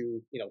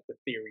into, the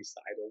theory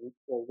side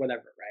or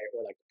whatever, right?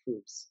 Or like the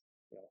proofs,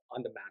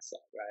 on the math side,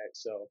 right?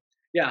 So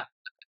yeah,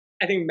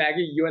 I think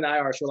Maggie, you and I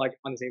are sort of like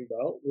on the same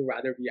boat. We'd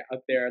rather be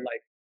out there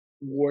like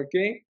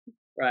working,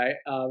 right?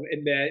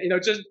 And then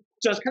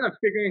just kind of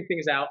figuring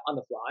things out on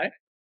the fly,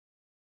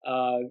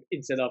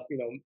 instead of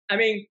I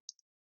mean,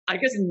 I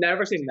guess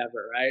never say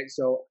never, right?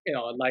 So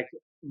like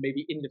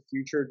maybe in the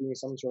future doing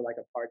some sort of like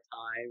a part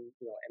time,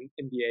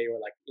 MBA or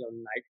like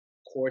night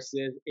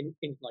courses in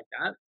like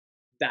that.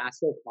 That's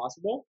still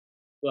possible,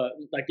 but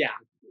like yeah,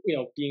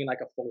 being like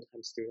a full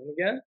time student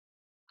again,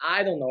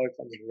 I don't know if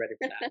I'm ready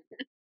for that.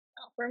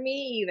 Not for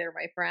me either,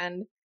 my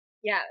friend.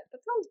 Yeah, that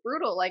sounds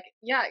brutal. Like,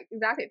 yeah,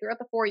 exactly. Throughout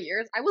the 4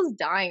 years, I was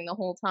dying the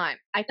whole time.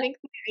 I think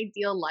my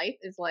ideal life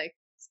is like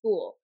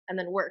school and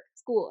then work,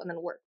 school and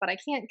then work. But I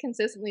can't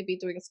consistently be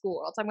doing school,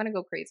 or else I'm gonna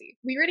go crazy.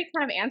 We already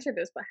kind of answered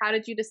this, but how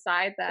did you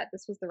decide that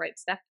this was the right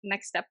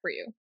next step for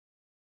you,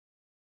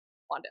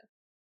 Wanda?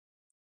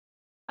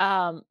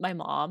 My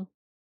mom,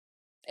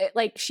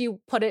 like she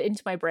put it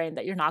into my brain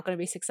that you're not going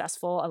to be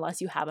successful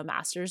unless you have a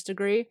master's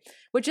degree,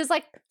 which is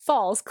like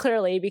false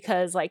clearly,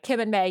 because like Kim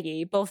and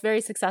Maggie, both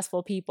very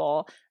successful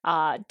people,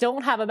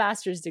 don't have a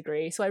master's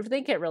degree. So I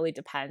think it really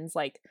depends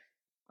like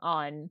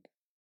on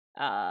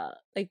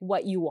like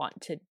what you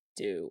want to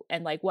do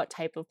and like what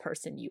type of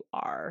person you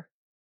are.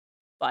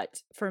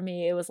 But for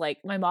me, it was like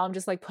my mom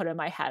just like put in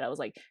my head. I was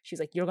like, she's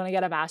like, you're going to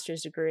get a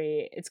master's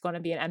degree. It's going to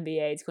be an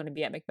MBA. It's going to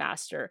be at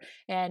McMaster.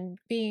 And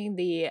being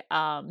the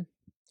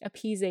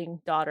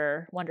appeasing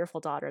daughter, wonderful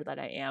daughter that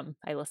I am,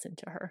 I listened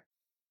to her.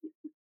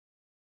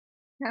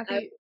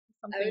 Kathy,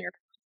 something your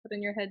put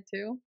in your head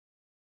too?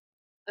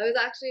 I was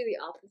actually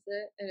the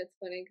opposite, and it's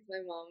funny because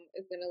my mom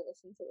is gonna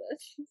listen to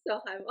this. So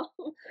hi,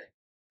 mom.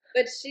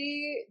 But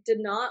she did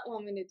not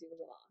want me to do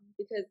law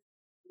because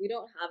we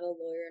don't have a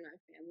lawyer in our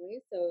family,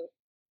 so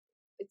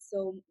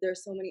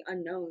there's so many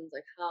unknowns.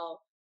 Like, how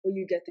will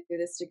you get through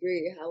this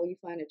degree? How will you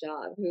find a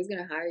job? Who's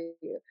gonna hire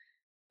you?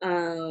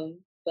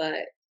 But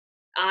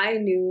I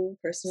knew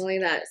personally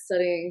that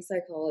studying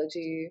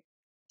psychology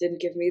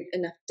didn't give me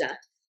enough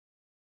depth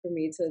for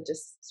me to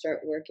just start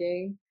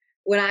working.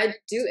 When I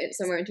do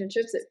summer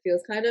internships, it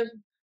feels kind of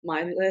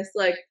mindless.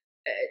 Like,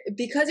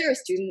 because you're a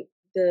student,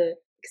 the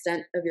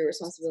extent of your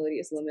responsibility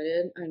is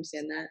limited. I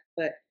understand that.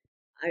 But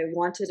I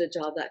wanted a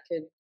job that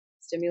could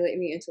stimulate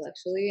me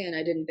intellectually, and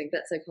I didn't think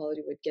that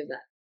psychology would give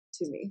that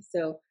to me.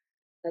 So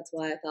that's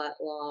why I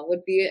thought law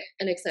would be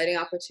an exciting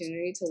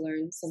opportunity to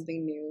learn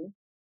something new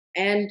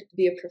and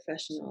be a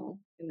professional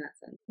in that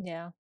sense.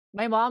 Yeah.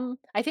 My mom,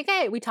 I think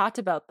we talked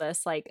about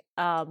this like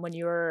when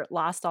you were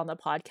last on the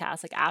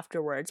podcast, like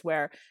afterwards,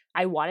 where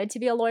I wanted to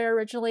be a lawyer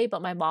originally,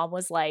 but my mom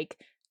was like,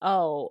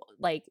 "Oh,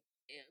 like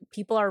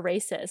people are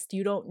racist.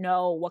 You don't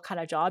know what kind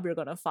of job you're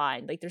going to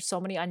find. Like there's so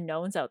many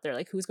unknowns out there.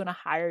 Like who's going to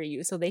hire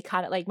you?" So they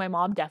kind of like my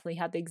mom definitely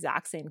had the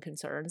exact same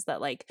concerns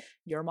that like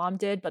your mom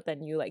did, but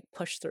then you like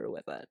pushed through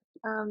with it.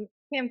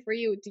 Kim, for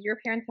you, did your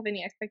parents have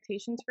any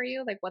expectations for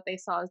you, like what they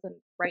saw as the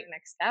right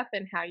next step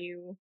and how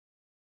you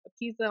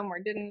appeased them or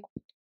didn't?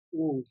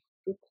 Ooh,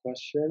 good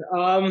question.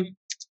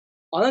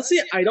 Honestly,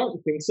 I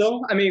don't think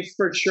so. I mean,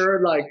 for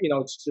sure, like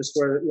just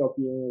for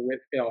being with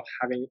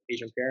having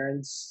Asian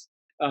parents,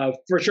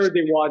 for sure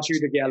they want you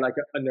to get like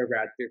an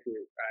undergrad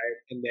degree, right?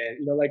 And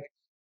then like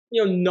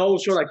no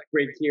sort of like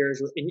break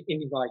years or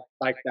anything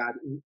like that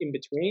in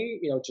between.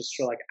 Just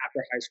for like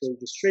after high school,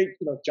 just straight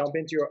jump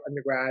into your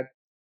undergrad,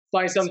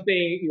 find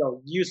something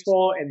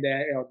useful, and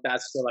then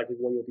that's sort of like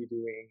what you'll be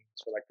doing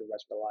for like the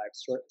rest of your life,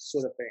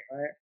 sort of thing,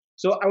 right?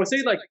 So I would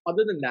say like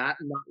other than that,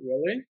 not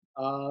really.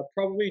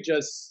 Probably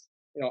just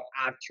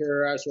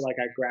after so like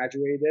I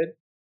graduated,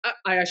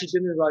 I actually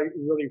didn't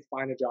really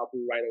find a job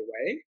right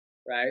away,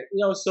 right?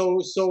 So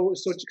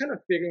just kind of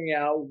figuring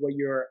out what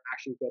you're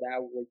actually good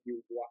at, what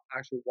you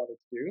actually wanted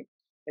to do,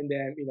 and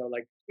then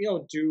like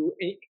do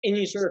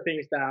any sort of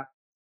things that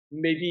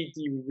maybe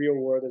the real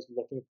world is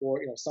looking for,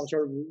 some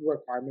sort of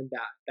requirement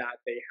that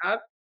they have,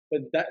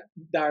 but that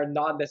are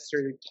not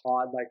necessarily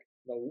taught like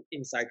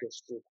inside your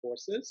school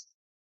courses.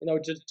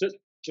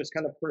 Just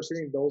kind of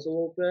pursuing those a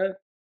little bit,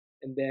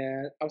 and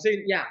then I would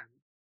say yeah.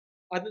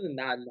 Other than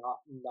that, not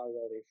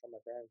really from my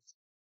parents.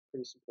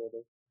 Pretty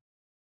supportive.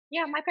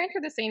 Yeah, my parents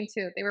were the same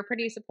too. They were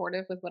pretty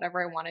supportive with whatever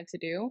I wanted to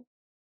do.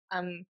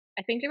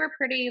 I think they were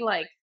pretty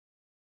like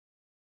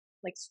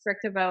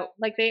strict about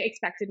like they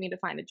expected me to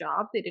find a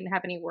job. They didn't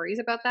have any worries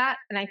about that.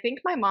 And I think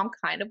my mom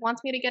kind of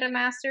wants me to get a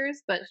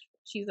master's, but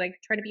she's like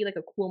trying to be like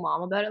a cool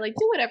mom about it. Like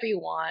do whatever you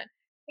want.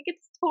 Like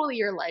it's totally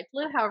your life.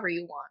 Live however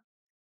you want.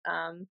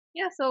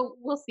 Yeah, so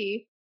we'll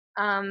see.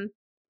 Um,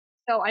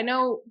 so I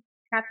know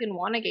Kathy and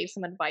Juana gave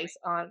some advice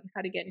on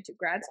how to get into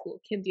grad school.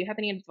 Kim, do you have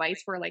any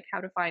advice for like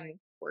how to find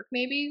work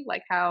maybe?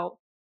 Like how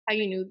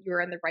you knew you were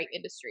in the right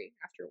industry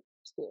after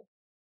school?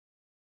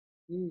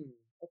 Hmm.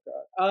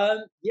 Okay.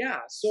 Yeah.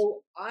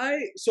 So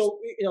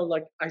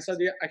like I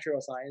studied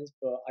actuarial science,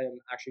 but I am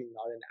actually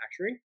not an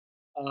actuary.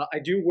 I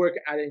do work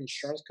at an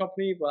insurance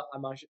company, but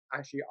I'm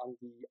actually on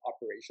the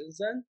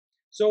operations end.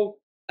 So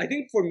I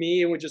think for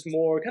me, it was just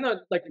more kind of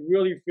like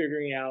really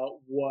figuring out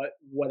what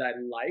I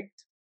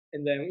liked,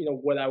 and then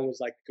what I was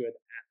like good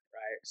at,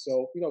 right?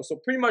 So so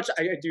pretty much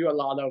I do a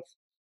lot of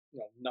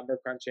number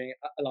crunching,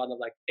 a lot of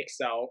like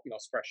Excel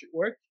spreadsheet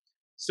work.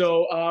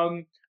 So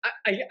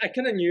I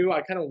kind of knew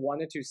I kind of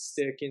wanted to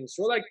stick in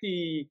sort of like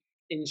the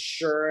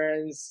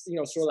insurance,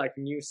 sort of like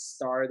new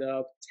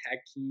startup,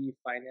 techy,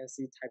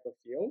 financy type of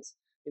fields,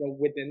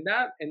 within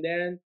that. And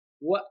then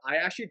what I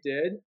actually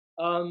did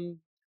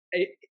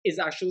is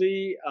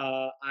actually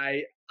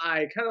I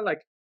kind of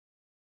like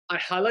I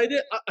highlighted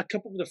a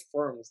couple of the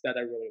firms that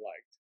I really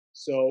liked.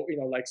 So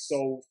like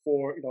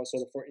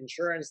for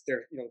insurance,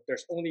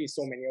 there's only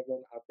so many of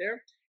them out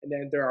there, and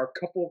then there are a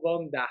couple of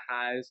them that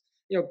has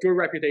good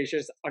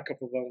reputations, a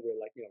couple of them with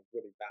like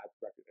really bad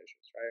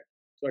reputations, right?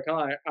 So I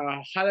kind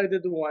of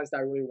highlighted the ones that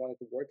I really wanted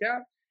to work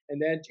at, and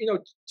then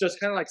just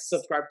kind of like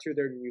subscribe to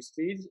their news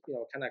feeds,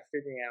 kind of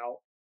figuring out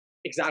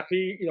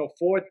exactly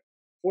for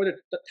the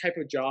type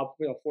of job,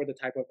 for the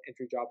type of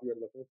entry job you're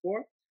looking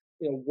for,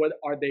 what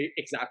are they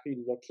exactly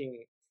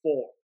looking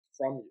for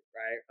from you,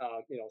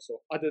 right?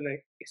 So other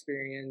than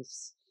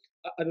experience,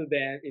 other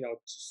than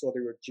sort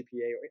of your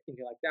GPA or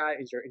anything like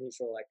that, is there any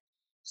sort of like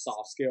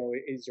soft skill?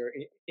 Is there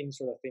any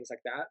sort of things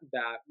like that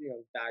that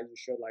you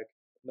should like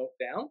note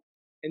down?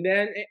 And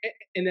then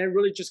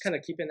really just kind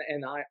of keep an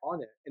eye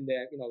on it, and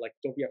then like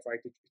don't be afraid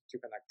to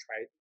kind of like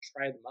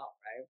try them out,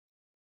 right?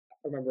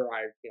 I remember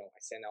I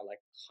sent out like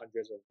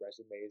hundreds of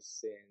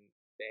resumes in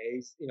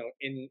days,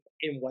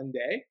 in one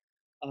day.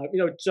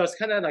 Just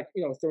kind of like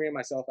throwing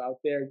myself out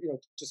there,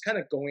 just kind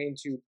of going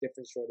to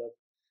different sort of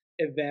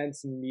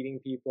events, meeting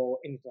people,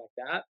 anything like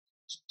that.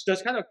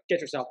 Just kind of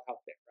get yourself out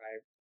there,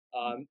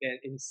 right? And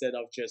instead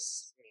of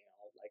just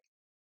like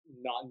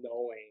not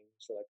knowing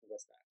sort of like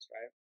what's next,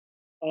 right?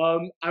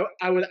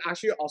 I would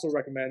actually also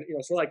recommend,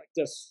 sort of like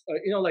this,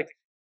 like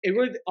it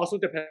really also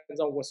depends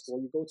on what school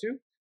you go to.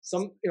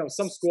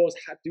 Some schools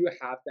do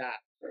have that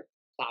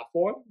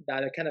platform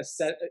that kind of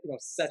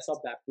sets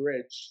up that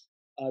bridge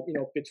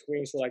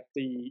between sort of like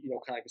the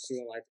kind of like the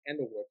student life and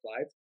the work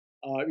life.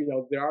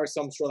 There are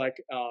some sort of like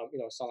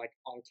some like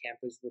on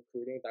campus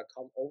recruiting that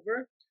come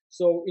over.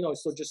 So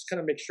so just kind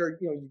of make sure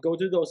you go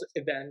to those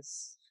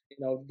events.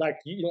 Like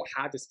you don't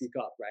have to speak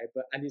up, right?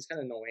 But at least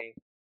kind of knowing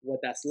what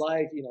that's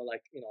like.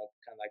 Like kind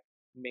of like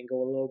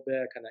mingle a little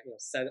bit, kind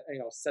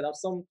of set up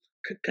some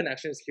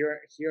connections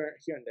here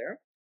and there.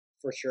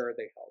 For sure,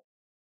 they help.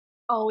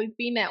 Always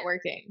be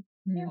networking.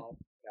 Mm. Oh,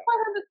 yeah.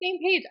 We're on the same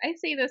page. I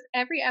say this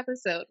every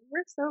episode.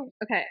 We're so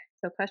okay.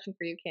 So, question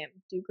for you, Kim: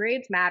 do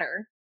grades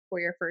matter for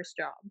your first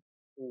job?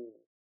 Ooh.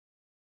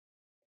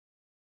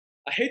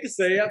 I hate to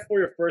say it, for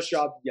your first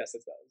job, yes,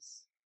 it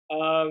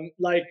does.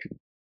 Like,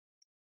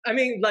 I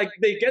mean, like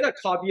they get a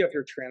copy of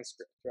your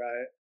transcript,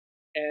 right?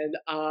 And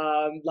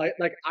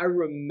like I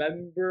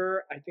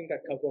remember, I think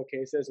a couple of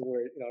cases where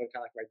kind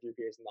of like my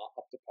GPA is not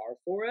up to par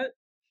for it.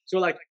 So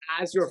like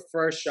as your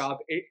first job,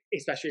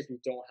 especially if you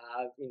don't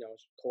have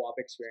co-op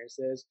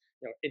experiences,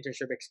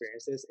 internship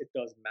experiences, it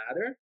does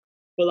matter.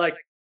 But like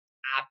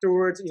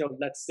afterwards,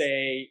 let's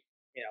say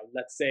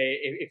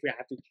if we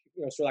have to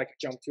sort of like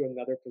jump to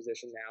another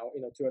position now,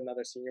 to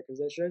another senior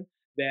position,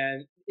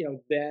 then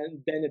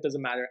then it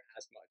doesn't matter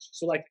as much.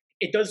 So like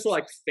it does sort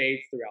of like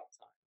fade throughout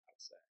time, I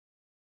would say.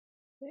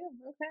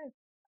 Yeah, okay.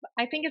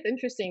 I think it's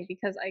interesting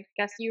because I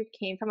guess you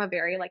came from a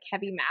very like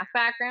heavy math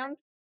background,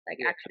 like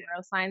Yeah.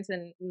 actuarial science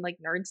and like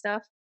nerd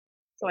stuff.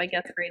 So I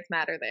guess grades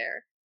matter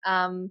there.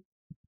 Um,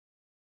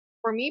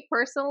 for me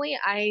personally,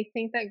 I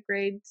think that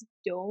grades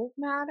don't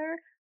matter.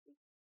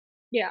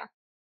 Yeah,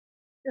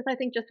 because I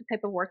think just the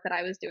type of work that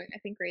I was doing, I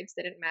think grades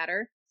didn't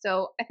matter.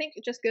 So I think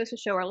it just goes to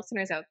show our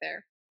listeners out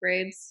there,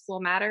 grades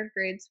will matter,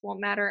 grades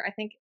won't matter. I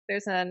think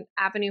there's an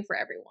avenue for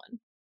everyone.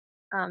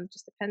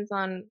 Just depends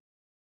on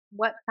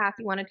what path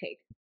you want to take,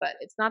 but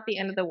it's not the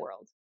end of the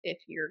world if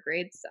your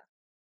grades suck.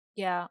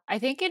 Yeah, I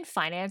think in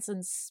finance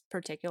and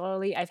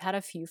particularly, I've had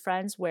a few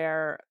friends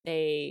where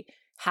they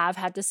have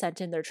had to send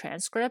in their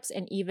transcripts,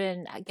 and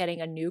even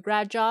getting a new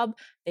grad job,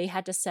 they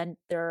had to send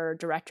their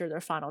director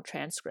their final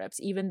transcripts,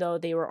 even though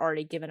they were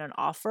already given an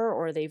offer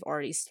or they've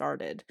already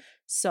started.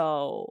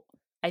 So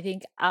I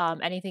think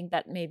anything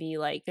that maybe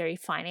like very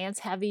finance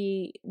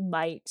heavy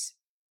might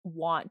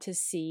want to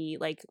see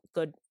like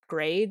good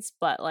grades,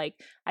 but like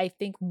I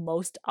think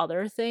most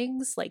other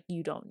things, like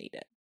you don't need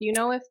it. Do you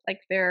know if like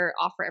their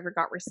offer ever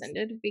got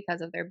rescinded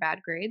because of their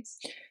bad grades?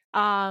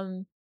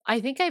 I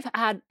think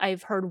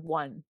I've heard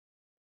one.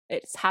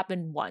 It's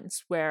happened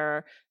once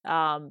where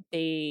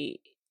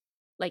they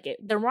like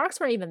their marks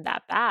weren't even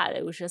that bad.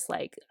 It was just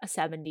like a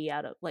 70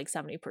 out of like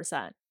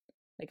 70%.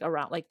 Like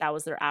around like that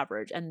was their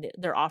average, and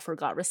their offer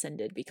got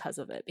rescinded because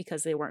of it,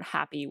 because they weren't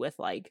happy with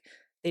like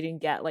they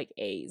didn't get like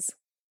A's.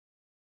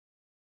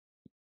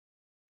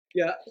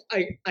 Yeah,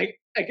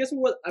 I guess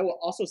what I will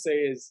also say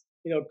is,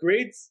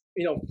 grades,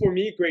 for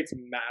me, grades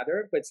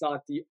matter, but it's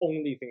not the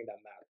only thing that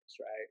matters,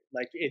 right?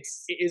 Like it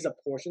is a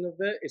portion of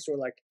it. It's sort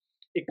of like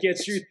it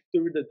gets you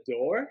through the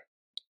door,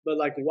 but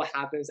like what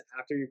happens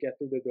after you get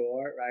through the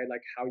door, right?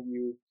 Like how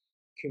you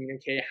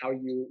communicate, how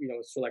you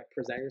sort of like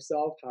present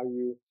yourself, how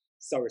you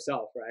sell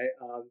yourself,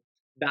 right?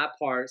 That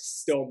part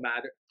still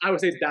matter. I would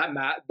say that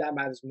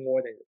matters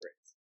more than your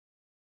grades.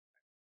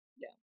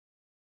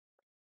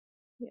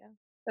 Yeah,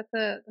 that's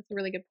a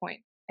really good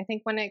point. I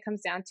think when it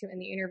comes down to in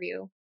the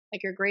interview,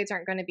 like your grades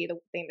aren't going to be the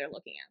thing they're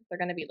looking at. They're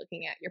going to be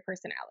looking at your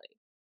personality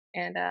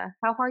and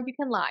how hard you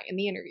can lie in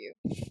the interview.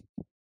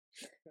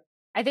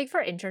 I think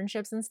for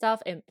internships and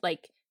stuff, and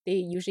like they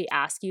usually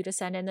ask you to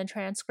send in the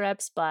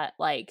transcripts, but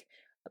like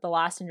the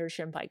last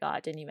internship I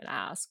got didn't even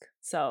ask.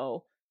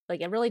 So like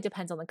it really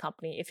depends on the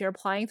company. If you're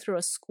applying through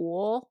a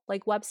school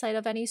like website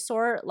of any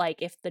sort,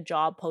 like if the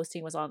job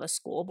posting was on the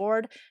school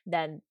board,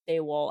 then they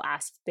will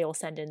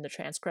send in the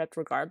transcript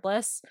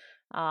regardless.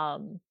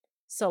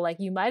 So like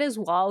you might as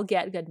well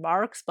get good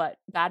marks, but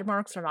bad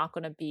marks are not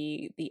going to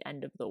be the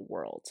end of the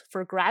world.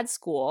 For grad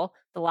school,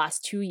 the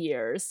last 2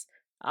 years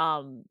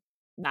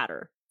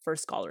matter for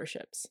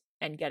scholarships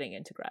and getting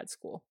into grad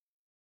school.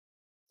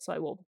 So I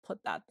will put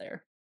that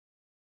there.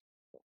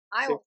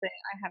 I will say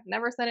I have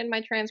never sent in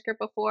my transcript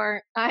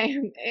before. I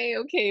am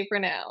A-okay for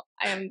now.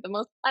 I am the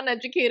most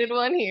uneducated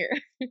one here.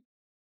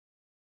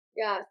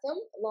 Yeah, some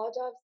law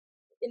jobs,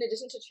 in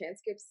addition to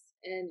transcripts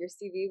and your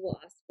CV, will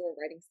ask for a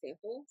writing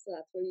sample. So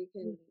that's where you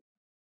can,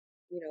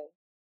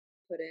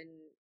 put in,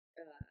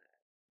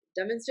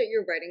 demonstrate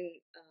your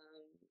writing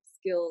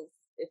skills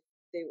if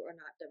they are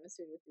not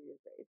demonstrated through your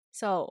grades.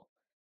 So,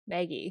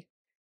 Maggie,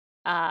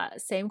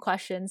 same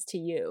questions to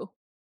you.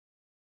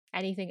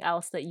 Anything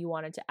else that you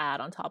wanted to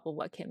add on top of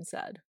what Kim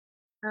said?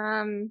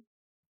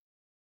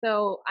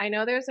 So I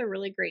know there's a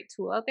really great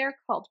tool out there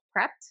called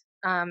Prepped,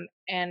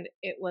 and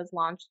it was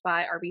launched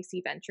by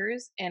RBC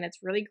Ventures, and it's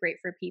really great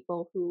for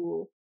people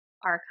who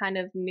are kind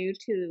of new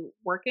to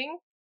working,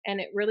 and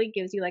it really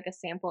gives you like a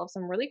sample of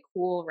some really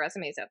cool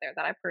resumes out there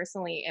that I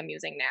personally am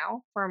using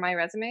now for my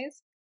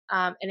resumes.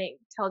 And it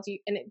tells you,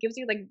 and it gives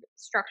you like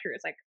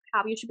structures, like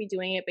how you should be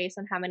doing it based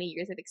on how many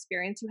years of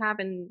experience you have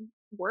in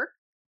work.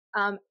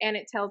 and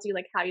it tells you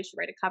like how you should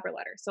write a cover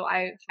letter. So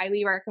I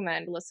highly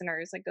recommend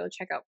listeners like go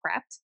check out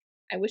Prepped.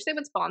 I wish they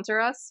would sponsor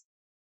us.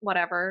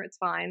 Whatever, it's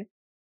fine.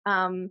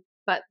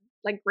 But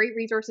like great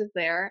resources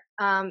there.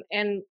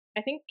 And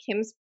I think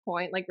Kim's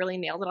point like really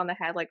nailed it on the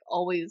head. Like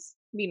always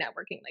be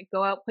networking. Like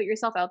go out, put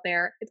yourself out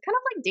there. It's kind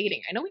of like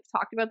dating. I know we've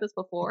talked about this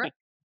before.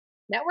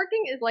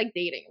 Networking is like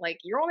dating. Like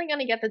you're only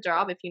gonna get the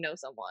job if you know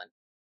someone.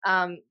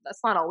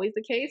 That's not always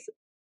the case.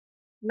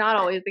 Not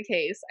always the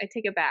case. I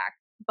take it back.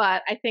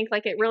 But I think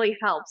like it really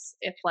helps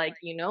if like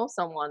you know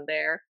someone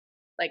there,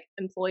 like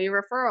employee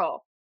referral,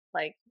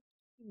 like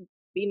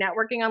be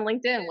networking on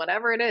LinkedIn,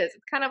 whatever it is.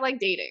 It's kind of like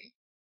dating.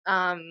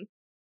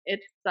 It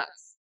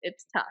sucks.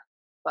 It's tough,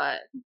 but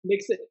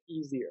Makes it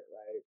easier,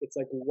 right? It's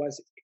like once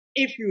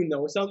if you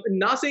know something,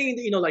 not saying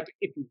that, like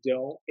if you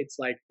don't, it's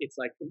like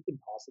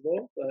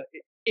impossible. But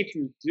if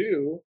you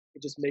do,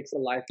 it just makes the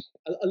life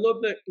a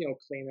little bit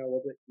cleaner, a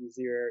little bit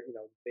easier.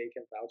 They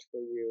can vouch for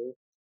you,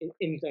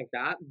 anything like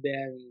that.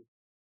 Then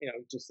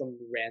just some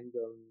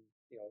random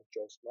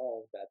Joe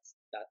Schmo. That's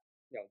a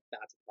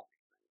fun.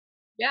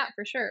 yeah,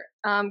 for sure.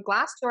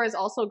 Glassdoor is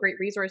also a great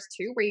resource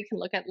too, where you can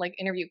look at like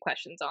interview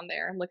questions on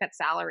there, look at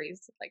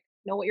salaries, like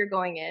know what you're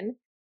going in.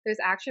 There's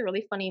actually a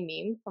really funny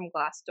meme from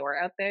Glassdoor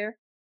out there,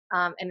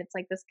 and it's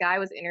like this guy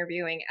was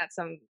interviewing at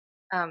some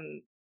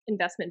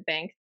investment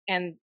bank,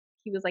 and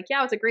he was like, "Yeah,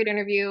 it was a great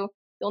interview.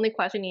 The only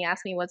question he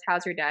asked me was,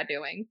 how's your dad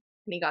doing?"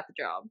 And he got the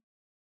job,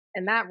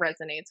 and that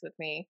resonates with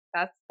me.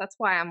 That's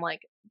why I'm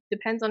like,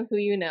 depends on who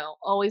you know.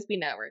 Always be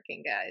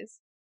networking, guys.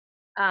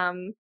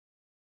 Um,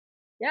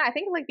 yeah, I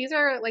think like these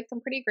are like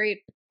some pretty great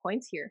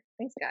points here.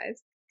 Thanks,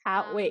 guys.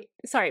 Wait,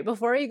 sorry,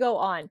 before you go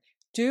on,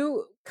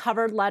 do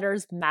cover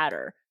letters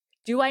matter?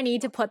 Do I need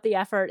to put the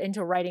effort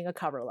into writing a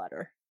cover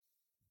letter?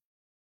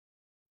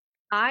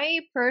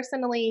 I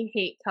personally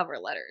hate cover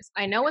letters.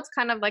 I know it's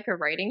kind of like a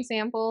writing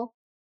sample,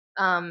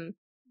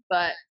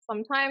 but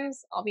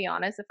sometimes I'll be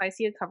honest, if I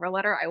see a cover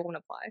letter, I won't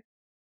apply.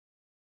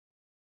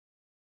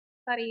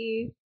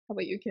 Buddy, how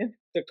about you, Kim?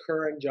 The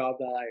current job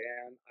that I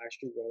am, I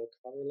actually wrote a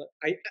cover letter.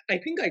 I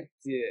think I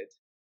did.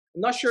 I'm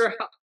not sure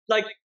how.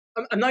 Like,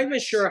 I'm not even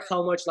sure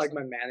how much like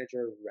my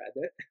manager read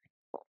it.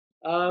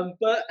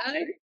 But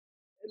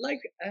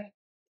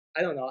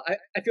I don't know.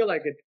 I feel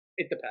like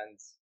it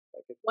depends.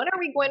 When are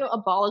we going to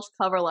abolish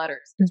cover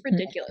letters? It's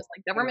ridiculous.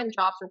 Like government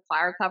jobs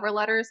require cover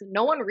letters.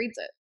 No one reads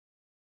it.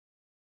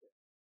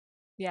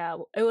 Yeah,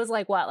 it was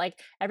like what?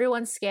 Like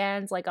everyone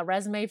scans like a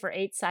resume for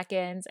 8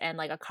 seconds and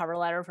like a cover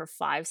letter for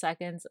 5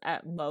 seconds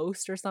at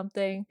most or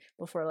something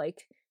before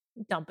like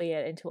dumping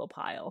it into a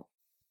pile.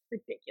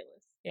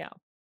 Ridiculous. Yeah.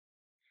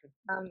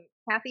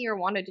 Kathy or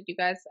Wanda, did you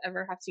guys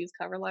ever have to use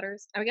cover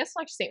letters? I guess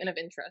like statement of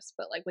interest,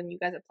 but like when you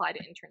guys apply to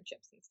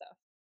internships and stuff.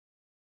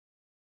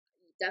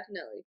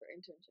 Definitely for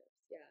internships,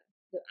 yeah.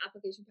 The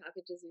application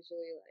package is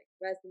usually like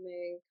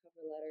resume,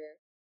 cover letter,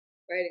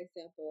 writing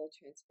sample,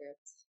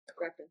 transcript,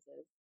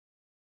 references.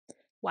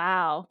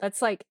 Wow,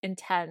 that's like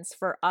intense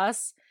for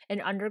us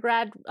in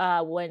undergrad.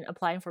 When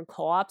applying for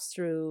co-ops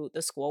through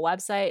the school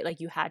website,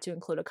 like you had to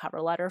include a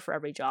cover letter for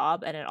every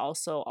job, and it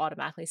also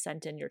automatically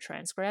sent in your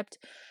transcript.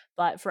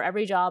 But for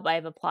every job I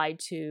have applied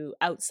to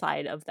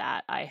outside of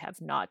that, I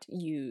have not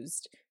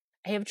used.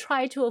 I have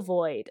tried to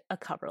avoid a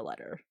cover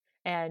letter,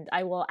 and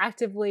I will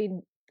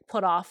actively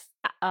put off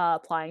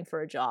applying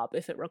for a job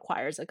if it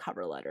requires a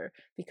cover letter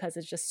because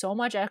it's just so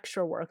much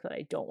extra work that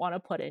I don't want to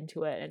put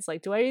into it. And it's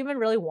like, do I even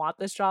really want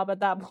this job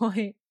at that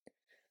point?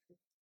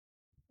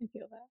 I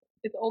feel that.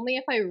 It's only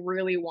if I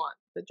really want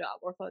the job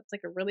or if it's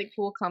like a really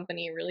cool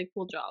company, really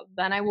cool job,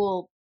 then I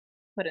will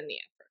put in the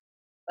effort.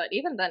 But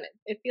even then,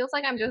 it feels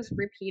like I'm just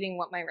repeating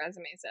what my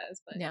resume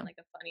says, but in like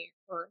a funny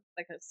or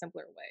like a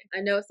simpler way. I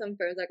know some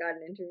firms I got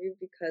an interview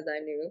because I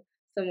knew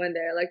someone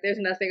there. Like, there's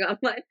nothing on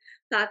my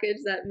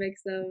package that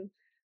makes them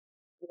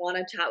want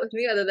to chat with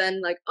me other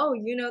than like, oh,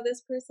 you know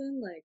this person?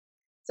 Like,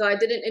 so I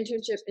did an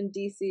internship in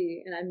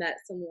DC and I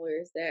met some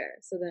lawyers there.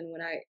 So then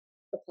when I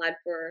applied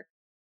for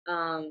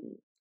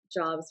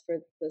jobs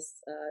for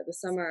this the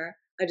summer,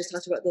 I just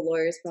talked about the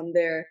lawyers from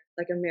their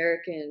like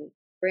American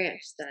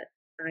branch that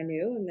I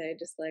knew, and they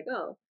just like,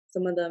 oh,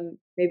 some of them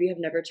maybe have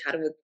never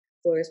chatted with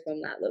lawyers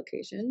from that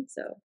location.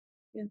 So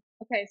yeah.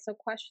 Okay, so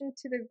question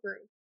to the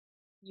group.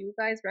 You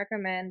guys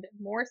recommend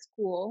more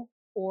school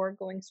or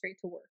going straight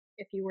to work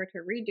if you were to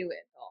redo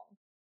it all?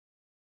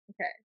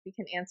 Okay, we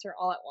can answer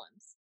all at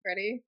once.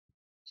 Ready?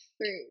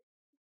 3,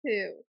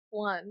 2,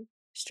 1.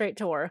 Straight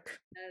to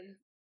work. And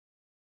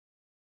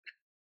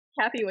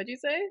Kathy, what'd you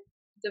say?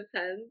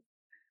 depends.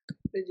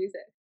 Did you say?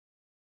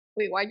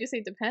 Wait, why'd you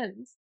say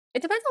depends?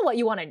 It depends on what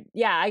you want to.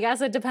 Yeah, I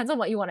guess it depends on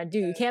what you want to do.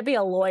 You can't be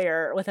a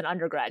lawyer with an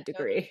undergrad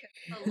degree.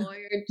 A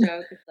lawyer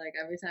joke. It's like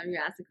every time you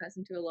ask a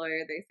question to a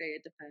lawyer, they say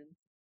it depends.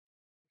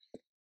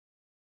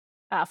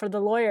 For the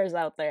lawyers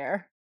out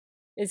there,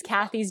 is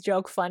Kathy's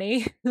joke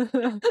funny? So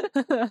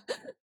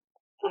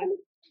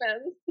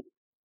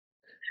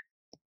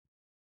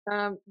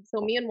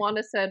me and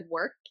Wanda said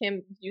work. Kim,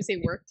 did you say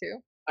work too?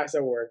 I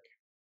said work.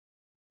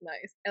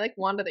 Nice. I like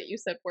Wanda that you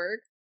said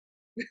work.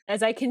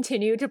 as I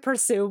continue to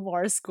pursue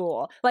more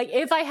school. Like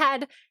if I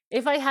had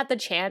the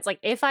chance, like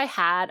if I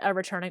had a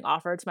returning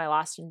offer to my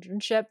last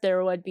internship,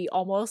 there would be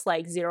almost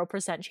like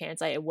 0%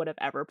 chance I would have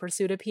ever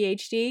pursued a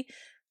PhD.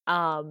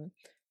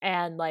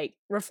 And like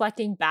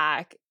reflecting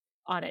back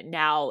on it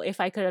now, if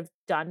I could have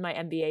done my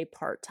MBA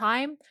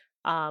part-time,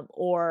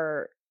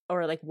 or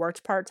like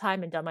worked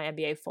part-time and done my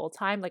MBA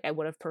full-time, like I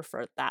would have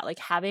preferred that. Like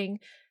having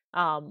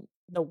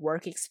the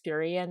work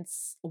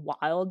experience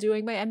while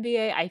doing my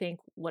MBA, I think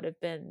would have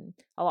been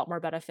a lot more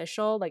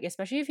beneficial. Like,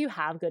 especially if you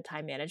have good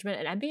time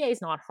management, and MBA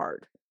is not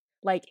hard.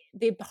 Like,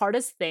 the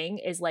hardest thing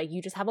is like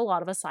you just have a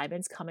lot of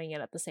assignments coming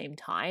in at the same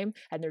time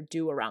and they're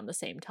due around the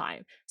same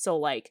time. So,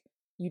 like,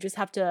 you just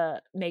have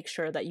to make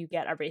sure that you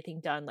get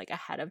everything done like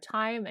ahead of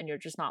time and you're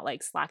just not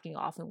like slacking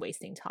off and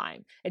wasting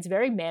time. It's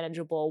very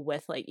manageable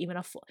with like even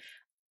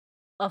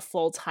a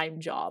full-time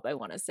job, I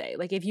want to say.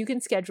 Like if you can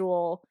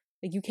schedule,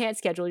 like you can't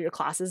schedule your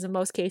classes in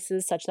most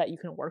cases such that you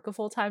can work a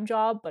full-time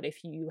job, but if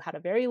you had a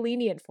very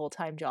lenient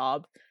full-time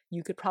job,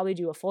 you could probably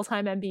do a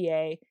full-time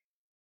MBA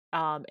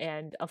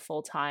and a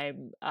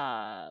full-time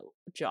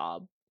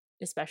job,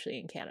 especially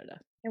in Canada.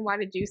 And why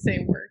did you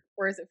say work?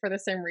 Or is it for the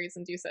same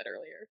reasons you said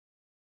earlier?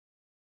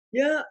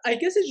 Yeah, I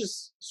guess it's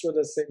just sort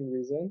of the same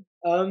reason.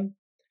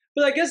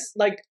 But I guess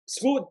like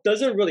school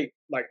doesn't really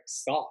like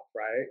stop,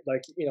 right?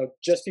 Like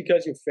just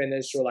because you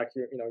finish or like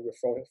your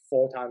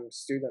full time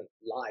student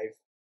life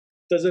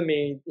doesn't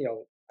mean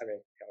I mean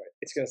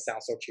it's gonna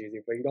sound so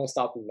cheesy, but you don't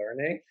stop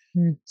learning,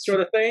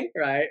 sort of thing,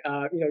 right?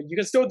 You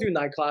can still do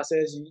night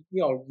classes.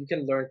 You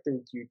can learn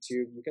through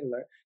YouTube. You can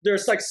learn.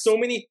 There's like so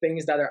many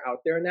things that are out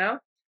there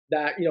now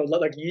that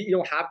like you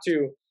don't have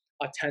to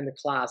attend the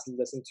class and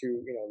listen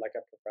to like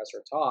a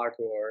professor talk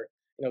or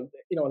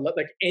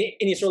like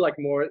any sort of like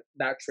more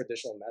that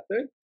traditional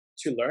method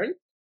to learn,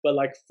 but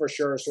like for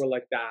sure sort of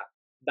like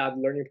that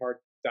learning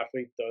part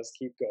definitely does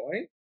keep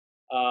going.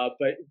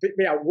 But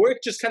yeah, work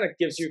just kind of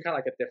gives you kind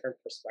of like a different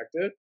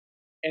perspective,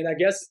 and I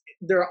guess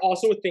there are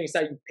also things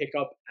that you pick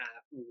up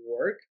at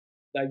work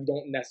that you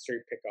don't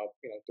necessarily pick up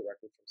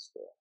directly from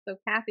school. So,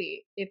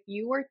 Kathy, if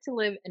you were to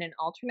live in an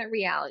alternate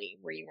reality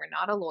where you were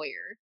not a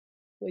lawyer,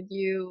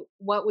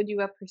 what would you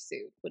have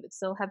pursued? Would it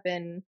still have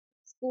been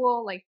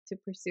school, like to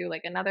pursue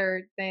like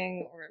another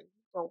thing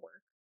or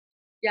work?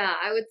 Yeah,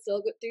 I would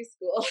still go do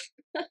school.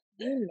 Mm.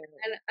 And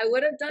I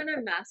would have done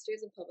a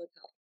master's in public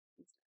health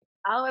instead.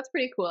 Oh, that's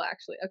pretty cool,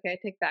 actually. Okay, I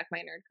take back my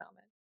nerd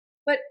comment.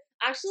 But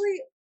actually,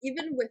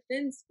 even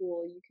within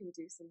school, you can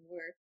do some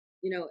work.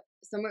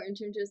 Summer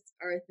internships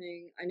are a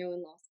thing. I know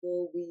in law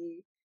school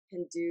we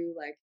can do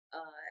like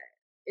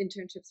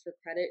internships for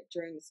credit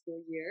during the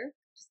school year.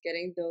 Just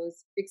getting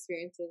those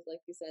experiences, like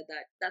you said,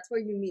 that's where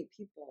you meet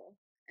people,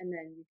 and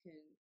then you can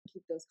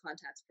keep those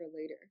contacts for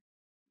later.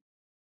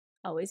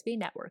 Always be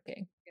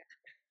networking. Yeah.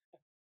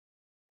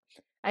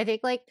 I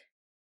think like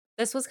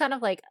this was kind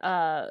of like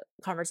a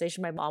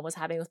conversation my mom was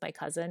having with my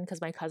cousin,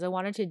 because my cousin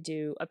wanted to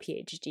do a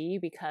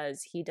PhD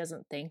because he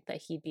doesn't think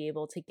that he'd be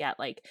able to get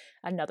like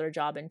another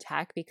job in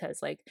tech, because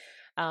like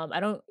I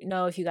don't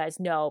know if you guys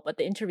know, but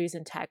the interviews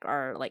in tech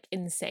are like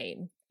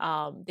insane.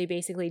 They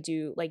basically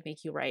do like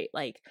make you write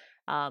like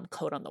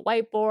code on the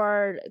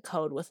whiteboard,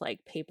 code with like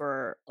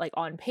paper, like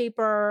on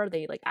paper.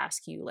 They like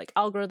ask you like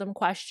algorithm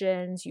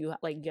questions. You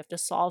have to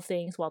solve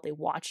things while they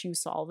watch you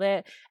solve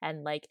it,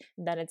 and like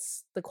then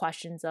it's the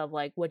questions of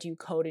like what do you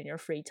code in your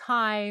free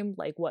time,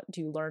 like what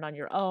do you learn on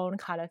your own,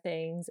 kind of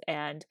things.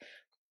 And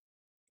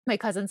my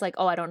cousin's like,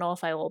 oh, I don't know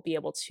if I will be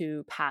able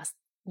to pass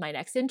my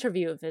next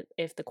interview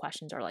if the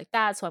questions are like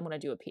that, so I'm going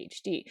to do a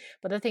PhD.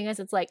 But the thing is,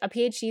 it's like a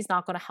PhD is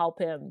not going to help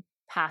him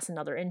pass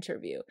another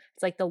interview.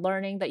 It's like the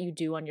learning that you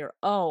do on your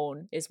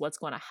own is what's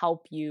going to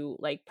help you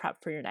like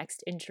prep for your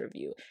next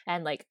interview.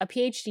 And like a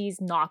PhD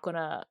is not going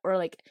to, or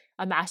like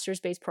a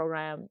master's based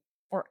program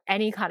or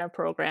any kind of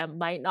program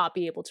might not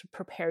be able to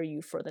prepare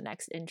you for the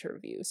next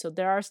interview. So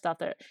there are stuff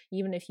that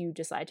even if you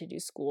decide to do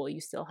school,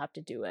 you still have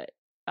to do it.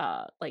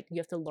 Like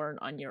you have to learn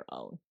on your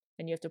own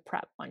and you have to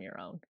prep on your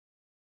own.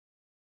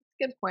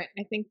 Good point.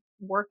 I think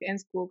work and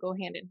school go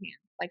hand in hand.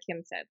 Like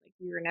Kim said, like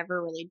you're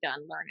never really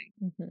done learning,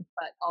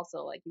 but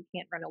also like you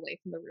can't run away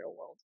from the real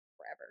world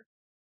forever.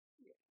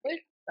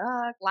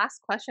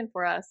 Last question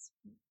for us.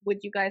 Would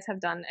you guys have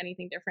done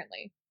anything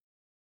differently?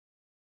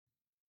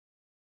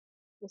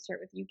 We'll start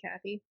with you,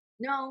 Kathy.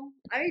 No,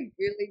 I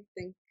really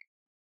think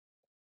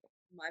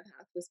my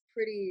path was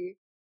pretty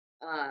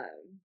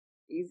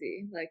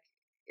easy. Like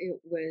it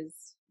was,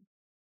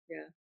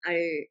 yeah.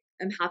 I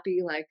am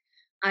happy. Like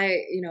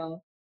I,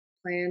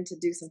 plan to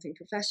do something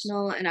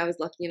professional, and I was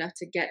lucky enough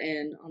to get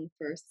in on the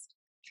first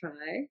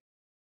try.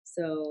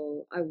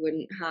 So I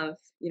wouldn't have,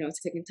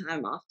 taken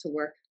time off to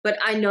work. But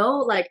I know,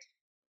 like,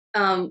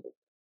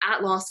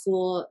 at law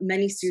school,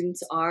 many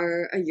students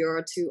are a year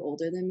or two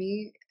older than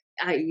me,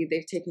 i.e.,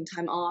 they've taken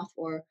time off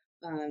or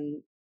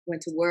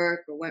went to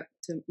work or went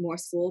to more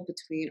school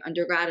between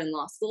undergrad and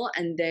law school,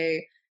 and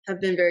they have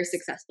been very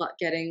successful at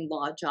getting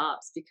law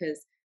jobs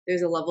because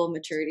there's a level of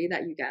maturity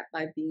that you get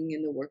by being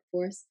in the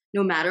workforce,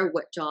 no matter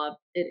what job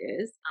it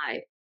is, I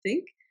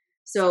think.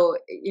 So,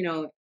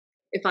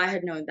 if I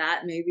had known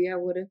that, maybe I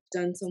would have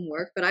done some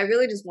work. But I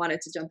really just wanted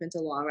to jump into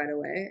law right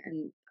away,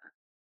 and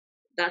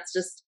that's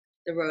just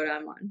the road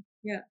I'm on.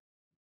 Yeah.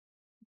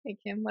 Hey,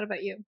 Kim, what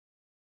about you?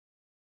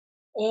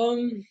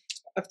 Um,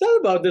 I've thought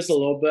about this a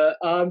little bit.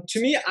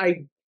 To me,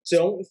 I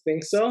don't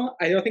think so.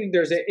 I don't think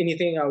there's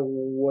anything I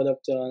would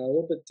have done a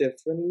little bit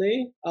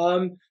differently.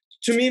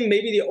 To me,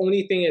 maybe the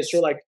only thing is sort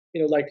of like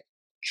like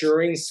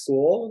during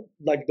school,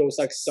 like those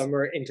like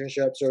summer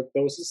internships or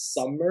those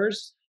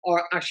summers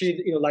are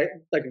actually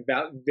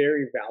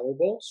very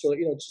valuable. So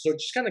so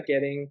just kind of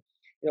getting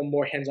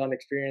more hands-on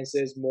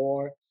experiences,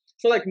 more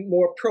like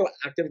more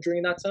proactive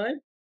during that time.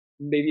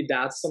 Maybe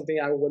that's something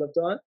I would have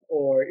done,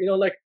 or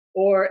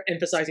or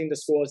emphasizing the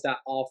schools that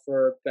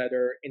offer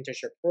better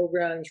internship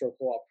programs or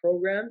co-op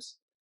programs.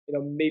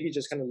 Maybe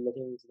just kind of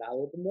looking into that a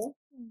little bit more.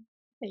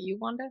 Hey, you,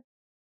 Wanda?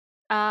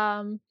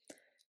 Um,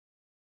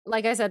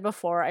 like I said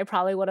before, I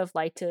probably would have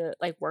liked to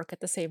like work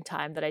at the same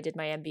time that I did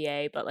my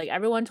MBA, but like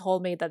everyone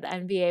told me that the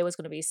MBA was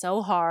going to be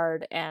so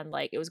hard and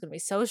like it was going to be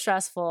so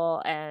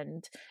stressful,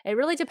 and it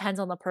really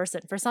depends on the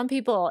person. For some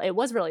people, it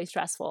was really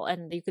stressful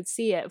and you could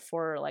see it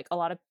for like a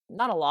lot of,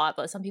 not a lot,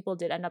 but some people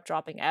did end up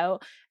dropping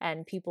out,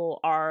 and people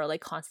are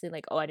like constantly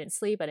like, oh, I didn't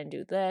sleep, I didn't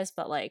do this,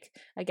 but like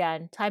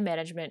again, time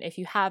management, if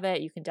you have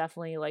it, you can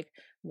definitely like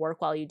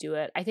work while you do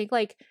it. I think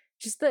like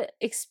just the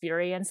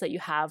experience that you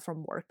have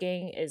from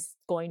working is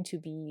going to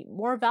be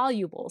more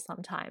valuable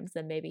sometimes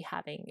than maybe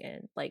having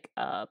in like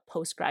a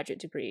postgraduate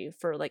degree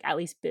for like at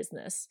least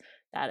business,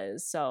 that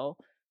is. So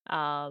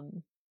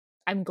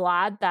I'm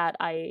glad that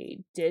I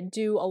did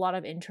do a lot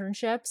of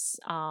internships,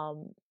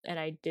 and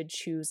I did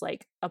choose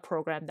like a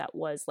program that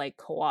was like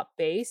co-op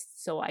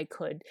based so I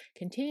could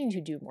continue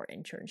to do more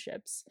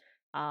internships,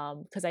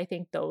 because I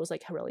think those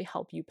like really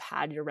help you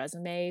pad your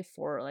resume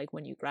for like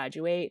when you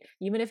graduate.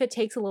 Even if it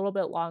takes a little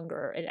bit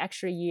longer, an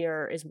extra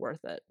year is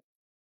worth it.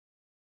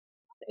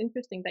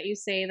 Interesting that you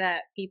say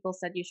that people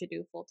said you should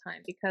do full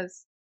time,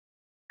 because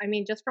I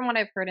mean, just from what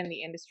I've heard in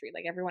the industry,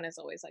 like everyone is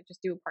always like,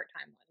 just do a part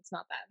time one. It's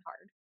not that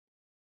hard.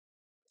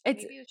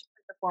 It's Maybe it was just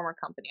like the former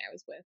company I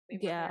was with. They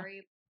were yeah.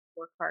 very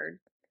work hard,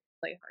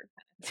 play hard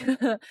kind of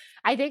thing.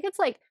 I think it's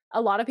like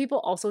a lot of people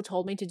also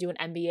told me to do an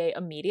MBA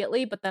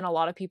immediately, but then a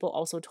lot of people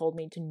also told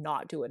me to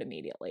not do it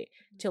immediately,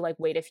 to like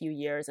wait a few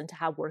years and to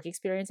have work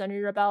experience under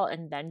your belt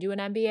and then do an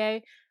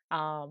MBA.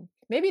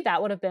 Maybe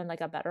that would have been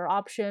like a better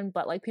option,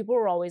 but like people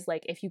were always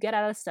like, if you get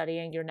out of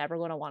studying, you're never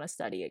going to want to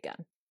study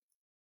again.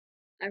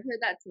 I've heard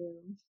that too.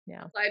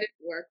 Yeah. So I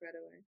didn't work right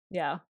away.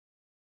 Yeah.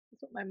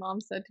 That's what my mom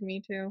said to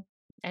me too.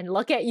 And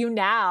look at you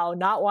now,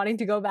 not wanting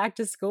to go back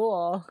to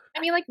school. I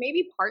mean, like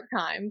maybe part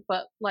time,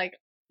 but like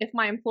if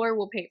my employer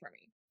will pay for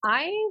me,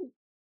 I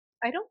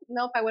don't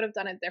know if I would have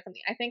done it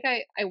differently. I think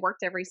I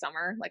worked every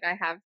summer. Like I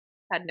have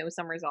had no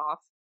summers off,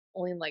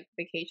 only like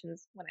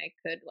vacations when I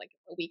could, like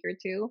a week or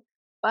two.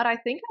 But I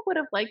think I would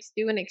have liked to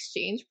do an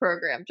exchange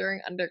program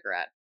during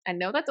undergrad. I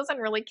know that doesn't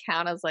really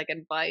count as like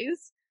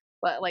advice,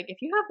 but like if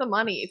you have the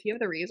money, if you have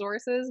the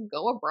resources,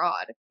 go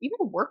abroad. Even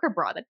work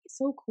abroad. That'd be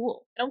so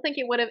cool. I don't think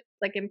it would have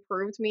like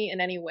improved me in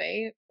any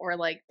way or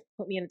like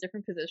put me in a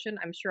different position.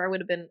 I'm sure I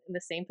would have been in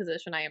the same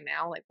position I am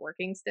now, like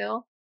working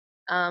still.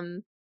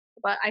 Um,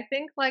 but I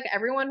think like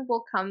everyone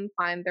will come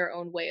find their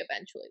own way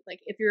eventually.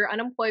 Like if you're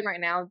unemployed right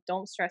now,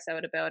 don't stress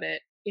out about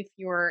it. If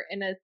you're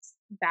in a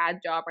bad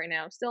job right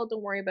now, still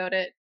don't worry about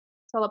it.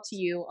 It's all up to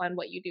you on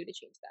what you do to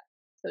change that.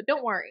 So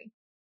don't worry.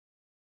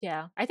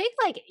 Yeah. I think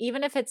like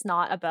even if it's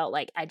not about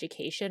like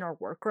education or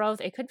work growth,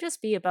 it could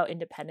just be about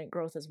independent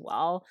growth as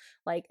well.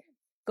 Like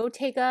go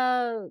take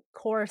a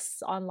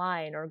course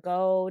online or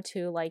go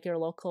to like your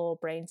local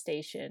brain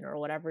station or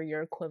whatever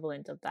your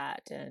equivalent of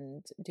that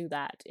and do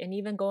that. And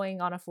even going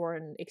on a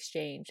foreign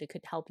exchange, it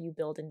could help you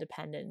build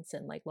independence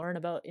and like learn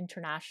about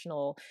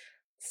international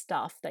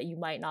stuff that you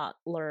might not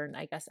learn,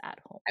 I guess, at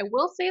home. I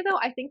will say though,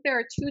 I think there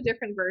are two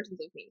different versions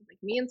of me, like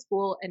me in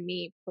school and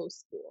me post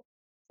school.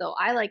 So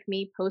I like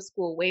me post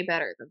school way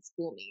better than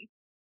school me.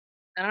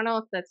 I don't know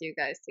if that's you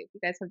guys too.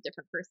 You guys have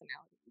different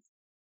personalities.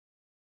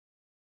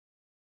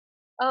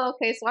 Oh,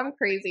 okay, so I'm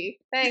crazy.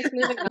 Thanks.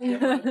 Moving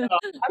on.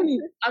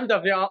 I'm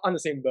definitely on the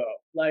same boat.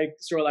 Like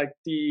sort of like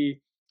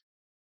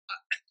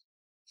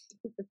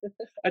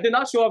I did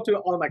not show up to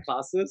all of my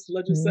classes,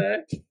 let's just say.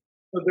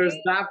 So there's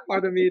that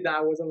part of me that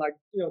I wasn't like,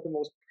 the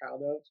most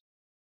proud of.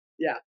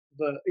 Yeah,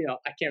 but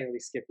I can't really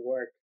skip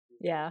work.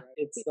 Yeah. Right?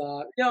 It's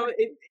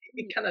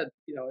it kind of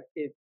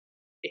it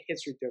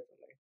hits you differently.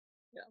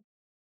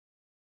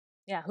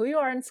 Yeah, who you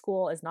are in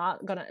school is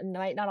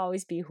might not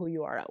always be who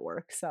you are at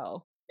work.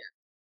 So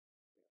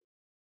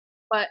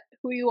But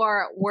who you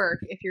are at work,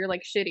 if you're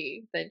like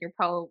shitty, then you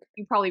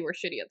probably were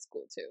shitty at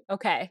school too.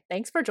 okay,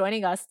 thanks for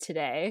joining us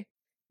today.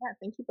 Yeah,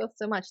 thank you both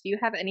so much. Do you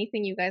have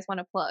anything you guys want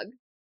to plug?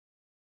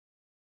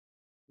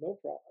 No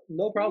problem.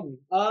 No problem.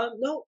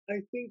 No,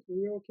 I think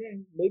we're okay.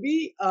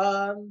 Maybe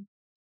Don't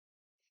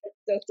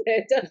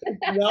say it.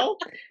 no.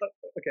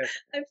 Okay.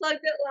 I plugged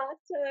it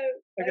last time.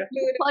 Okay.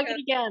 Plug it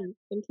again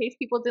in case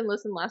people didn't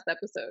listen last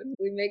episode.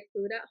 We make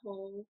food at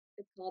home.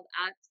 It's called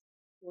At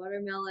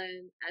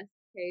Watermelon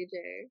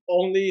SKJ.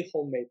 Only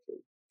homemade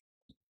food.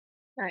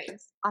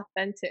 Nice.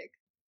 Authentic.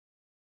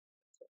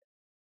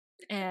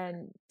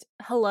 And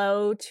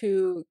hello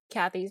to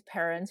Kathy's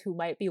parents who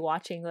might be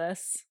watching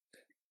this.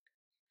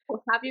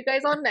 We'll have you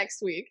guys on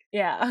next week.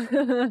 Yeah.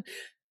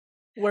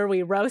 Where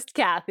we roast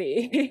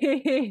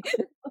Kathy.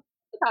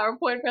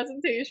 PowerPoint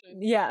presentation.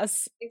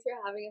 Yes. Thanks for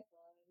having us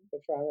on.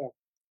 Thanks for having us.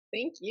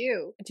 Thank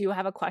you. Do you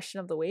have a question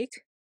of the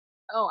week?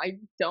 Oh, I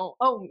don't.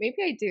 Oh, maybe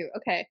I do.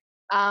 Okay.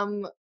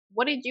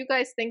 What did you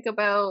guys think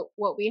about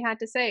what we had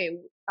to say?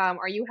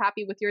 Are you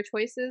happy with your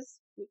choices?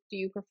 Do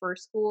you prefer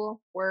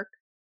school, work?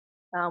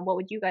 What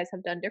would you guys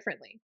have done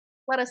differently?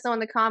 Let us know in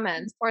the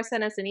comments, or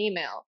send us an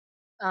email,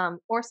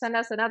 or send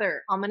us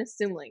another ominous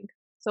Zoom link.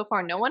 So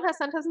far, no one has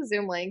sent us a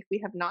Zoom link. We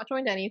have not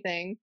joined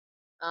anything,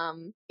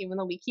 even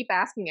though we keep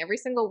asking every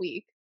single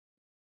week.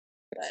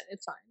 But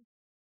it's fine.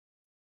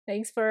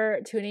 Thanks for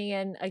tuning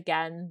in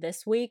again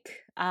this week.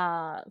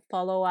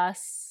 Follow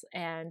us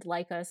and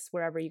like us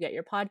wherever you get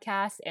your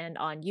podcasts, and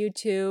on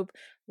YouTube.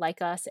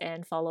 Like us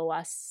and follow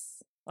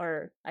us,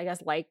 or I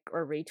guess like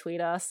or retweet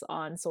us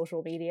on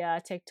social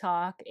media,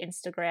 TikTok,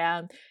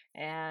 Instagram,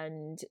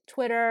 and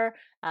Twitter.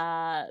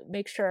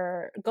 Make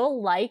sure go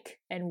like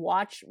and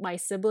watch my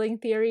sibling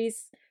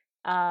theories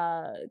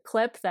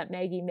clip that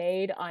Maggie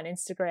made on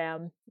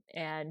Instagram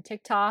and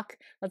TikTok.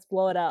 Let's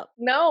blow it up.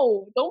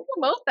 No, don't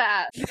promote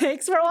that.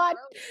 Thanks for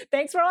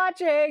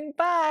watching.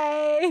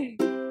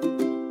 Bye.